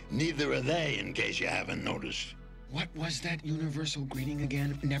 Neither are they, in case you haven't noticed. What was that universal greeting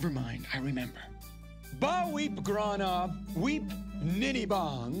again? Never mind, I remember. Ba weep grana, weep ninny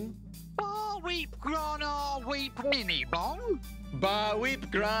bong. Ba weep grana, weep ninny bong. Ba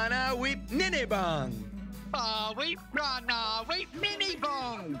weep grana, weep ninny bong. Ba weep grana, weep ninny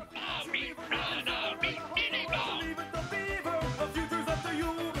bong. Ba weep grana, weep ninny bong. Leave it to Beaver, the future's up to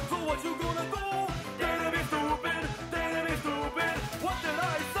you. So what you gonna do? Dare to be stupid, dare to be stupid. What did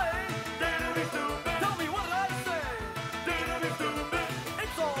I say? Dare to be stupid. Tell me what did I say? Dare to be stupid.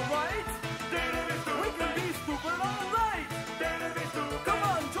 It's alright. Dare to be stupid. We can be stupid all night. Dare to be stupid. Come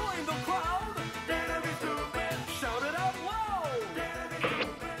on, join the crowd. Dare to be stupid. Shout it out loud. Dare to be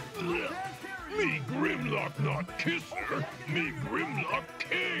stupid. Me Grimlock not kisser, me Grimlock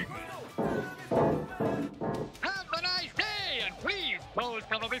king. Have a nice day, and please pose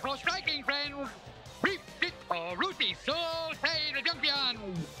cover before striking, friends. Reap it or rooty, so say the junction.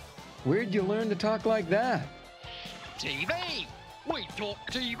 Where'd you learn to talk like that? TV. We talk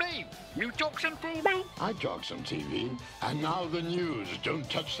TV. You talk some TV? I talk some TV. And now the news. Don't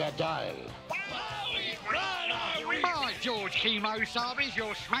touch that dial. By George Chemo Sarbies,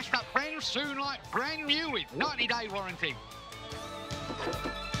 your smashed up friends soon like brand new with 90-day warranty.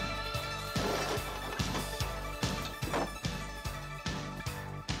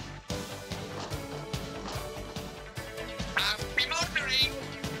 Happy motoring!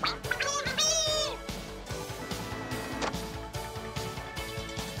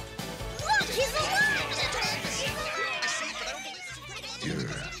 Look, he's alive! You're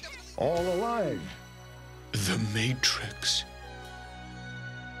all alive. The Matrix.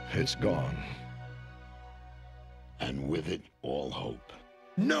 It's gone. And with it, all hope.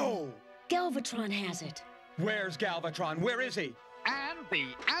 No! Galvatron has it. Where's Galvatron? Where is he? And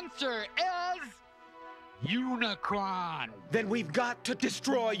the answer is... Unicron. Then we've got to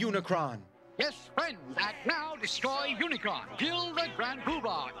destroy Unicron. Yes, friends, act now, destroy Unicron. Kill the Grand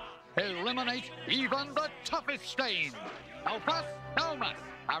Poobah. Eliminate even the toughest stain. No fuss, no muss.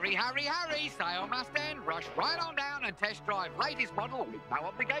 Hurry, hurry, hurry, sail must end. Rush right on down and test drive latest model with no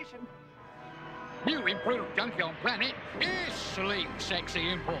obligation. New improved Junkion Planet is sleek, sexy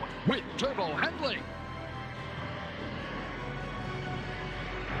import with turbo handling.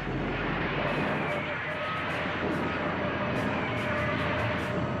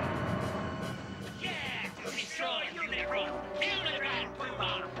 Yeah, to destroy Unicron. Kill the Grand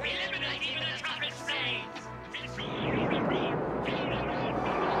Poobah. Eliminate even the toughest stains. Destroy Unicron. Kill the Grand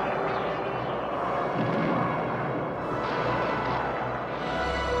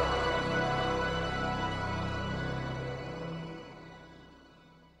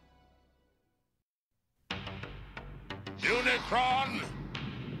Unicron!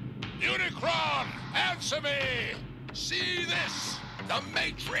 Unicron! Answer me! See this? The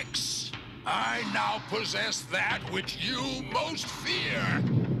Matrix! I now possess that which you most fear!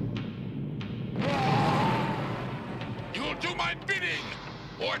 You'll do my bidding,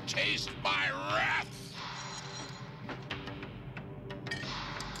 or taste my wrath!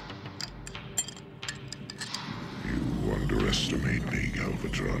 You underestimate me,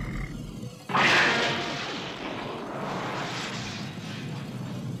 Galvatron.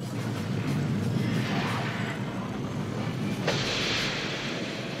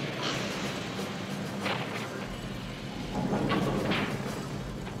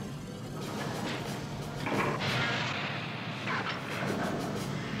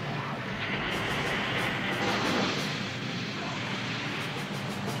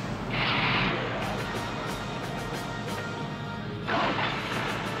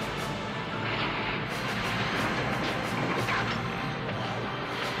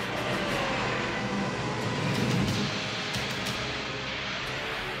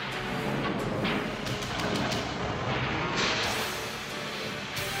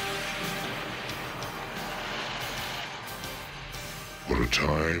 For a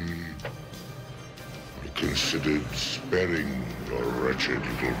time, I considered sparing your wretched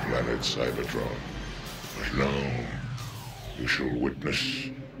little planet Cybertron. But now, you shall witness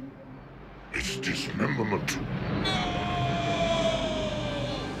its dismemberment.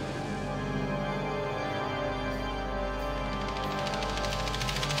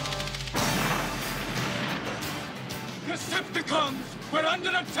 Decepticons! We're under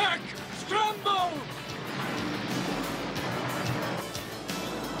attack! Scramble!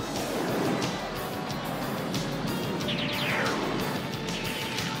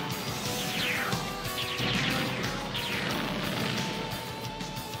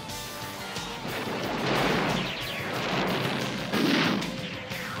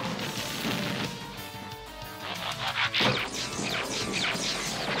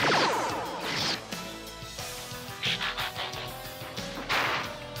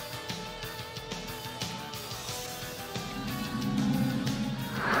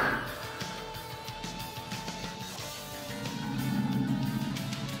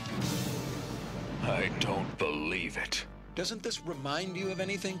 I don't believe it. Doesn't this remind you of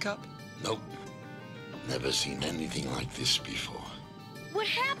anything, Cup? Nope. Never seen anything like this before. What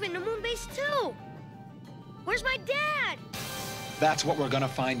happened to Moonbase 2? Where's my dad? That's what we're gonna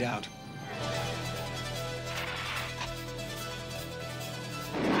find out.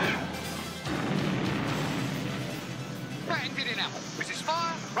 Patented in Apple. Resist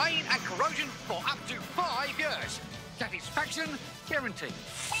fire, rain, and corrosion for up to 5 years. Satisfaction guaranteed.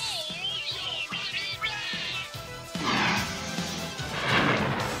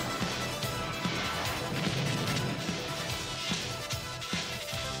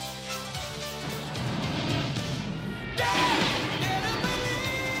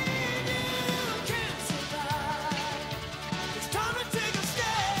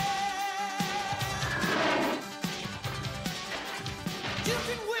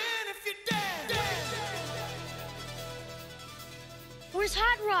 Where's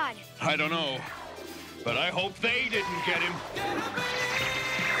Hot Rod? I don't know, but I hope they didn't get him.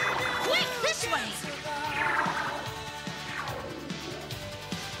 Quick, this way!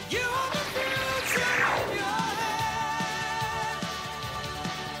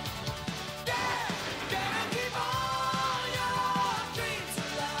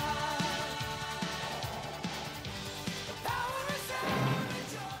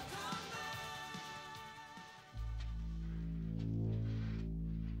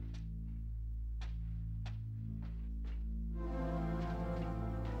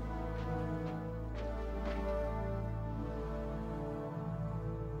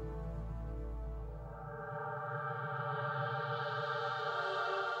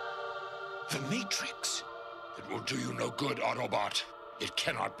 The Matrix. It will do you no good, Autobot. It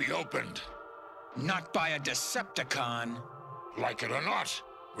cannot be opened. Not by a Decepticon. Like it or not,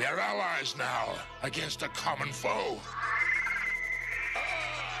 we are allies now against a common foe.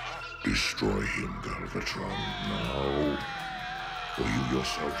 Destroy him, Galvatron, now, or you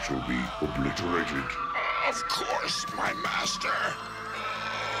yourself shall be obliterated. Of course, my master.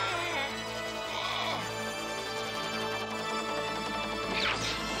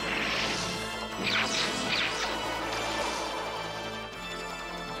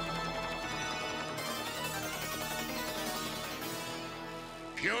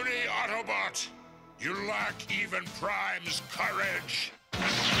 Puny Autobot, you lack even Prime's courage.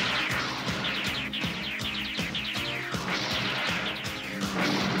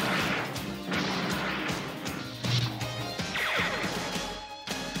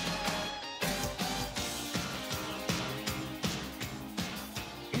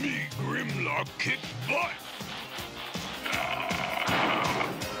 Me Grimlock kicks butt.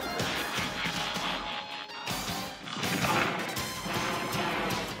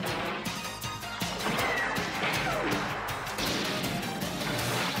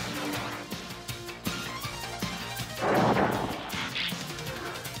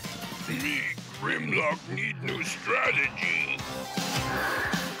 Me Grimlock need new strategy.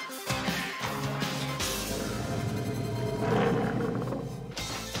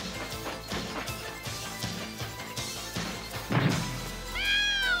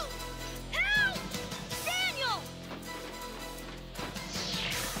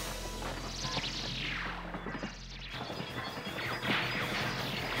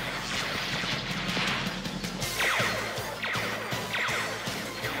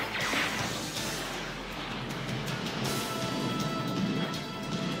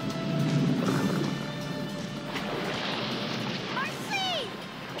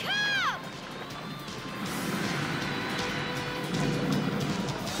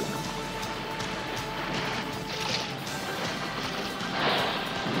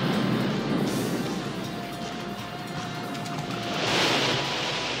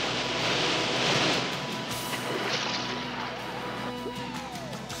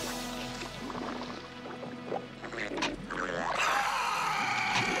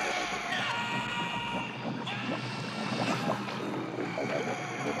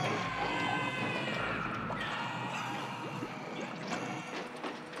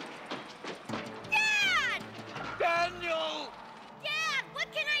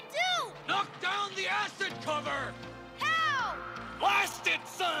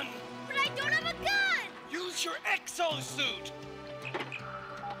 gun! But I don't have a gun! Use your exosuit!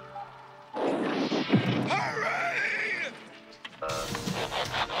 Hurry!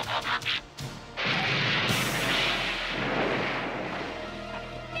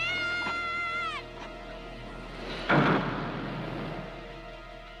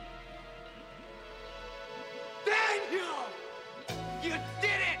 Daniel! You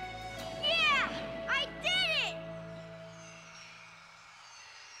did it! Yeah! I did it!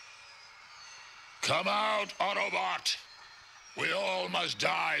 Come out, Autobot! We all must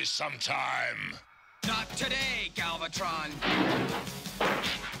die sometime. Not today, Galvatron.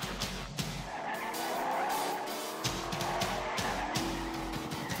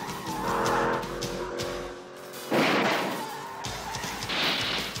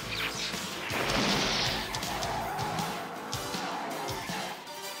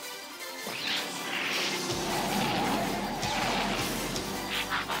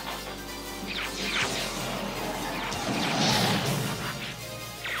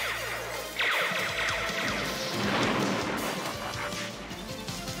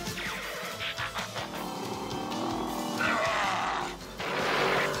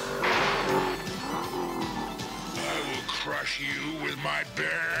 Crush you with my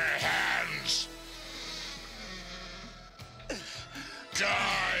bare hands. Die,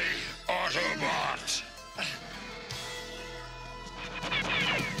 Autobot!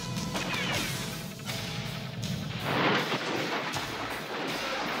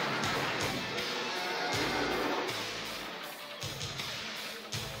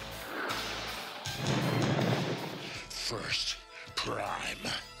 First,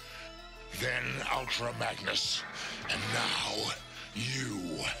 Prime. Then Ultra Magnus. And now,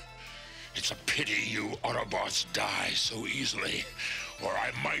 you. It's a pity you Autobots die so easily, or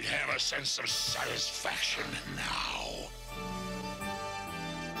I might have a sense of satisfaction now.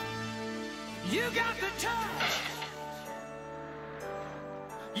 You got the touch.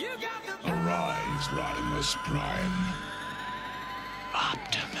 You got the Arise, Rodimus Prime.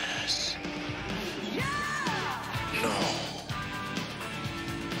 Optimus. No.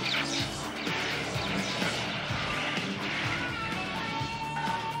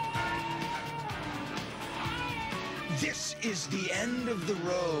 This is the end of the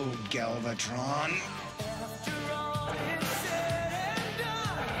road, Galvatron.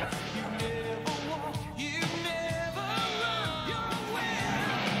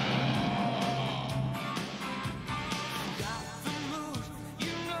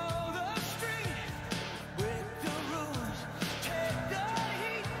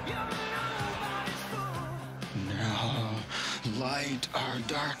 Now, light our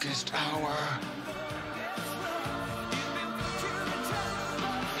darkest hour.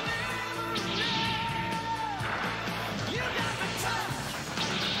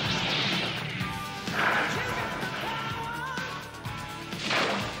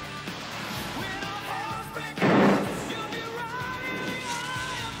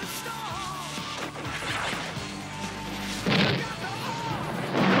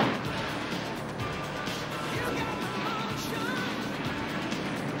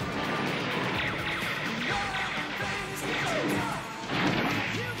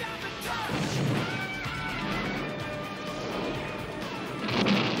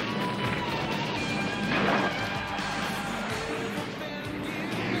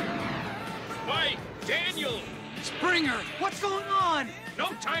 Daniel! Springer, what's going on?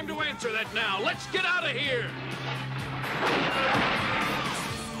 No time to answer that now. Let's get out of here!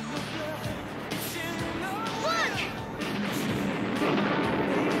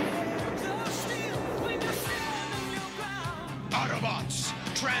 Autobots,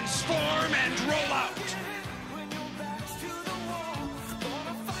 transform and roll out!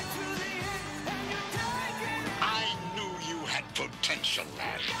 I knew you had potential,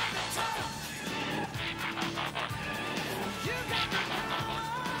 lad.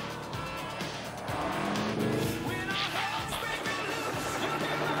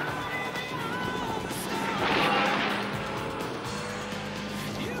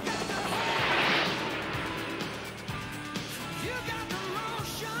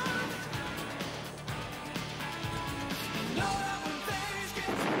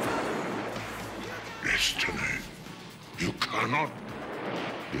 Destiny. You cannot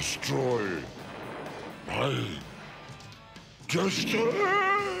destroy my destiny.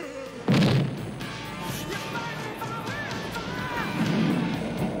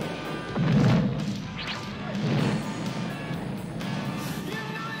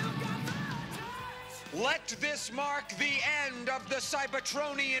 Let this mark the end of the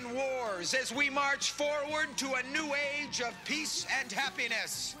Cybertronian Wars as we march forward to a new age of peace and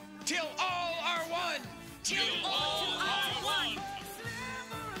happiness. Till all are one! Till all are one!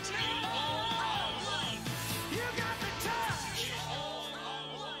 Till all are one! You got the touch!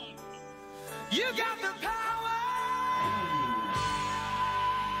 You got the power!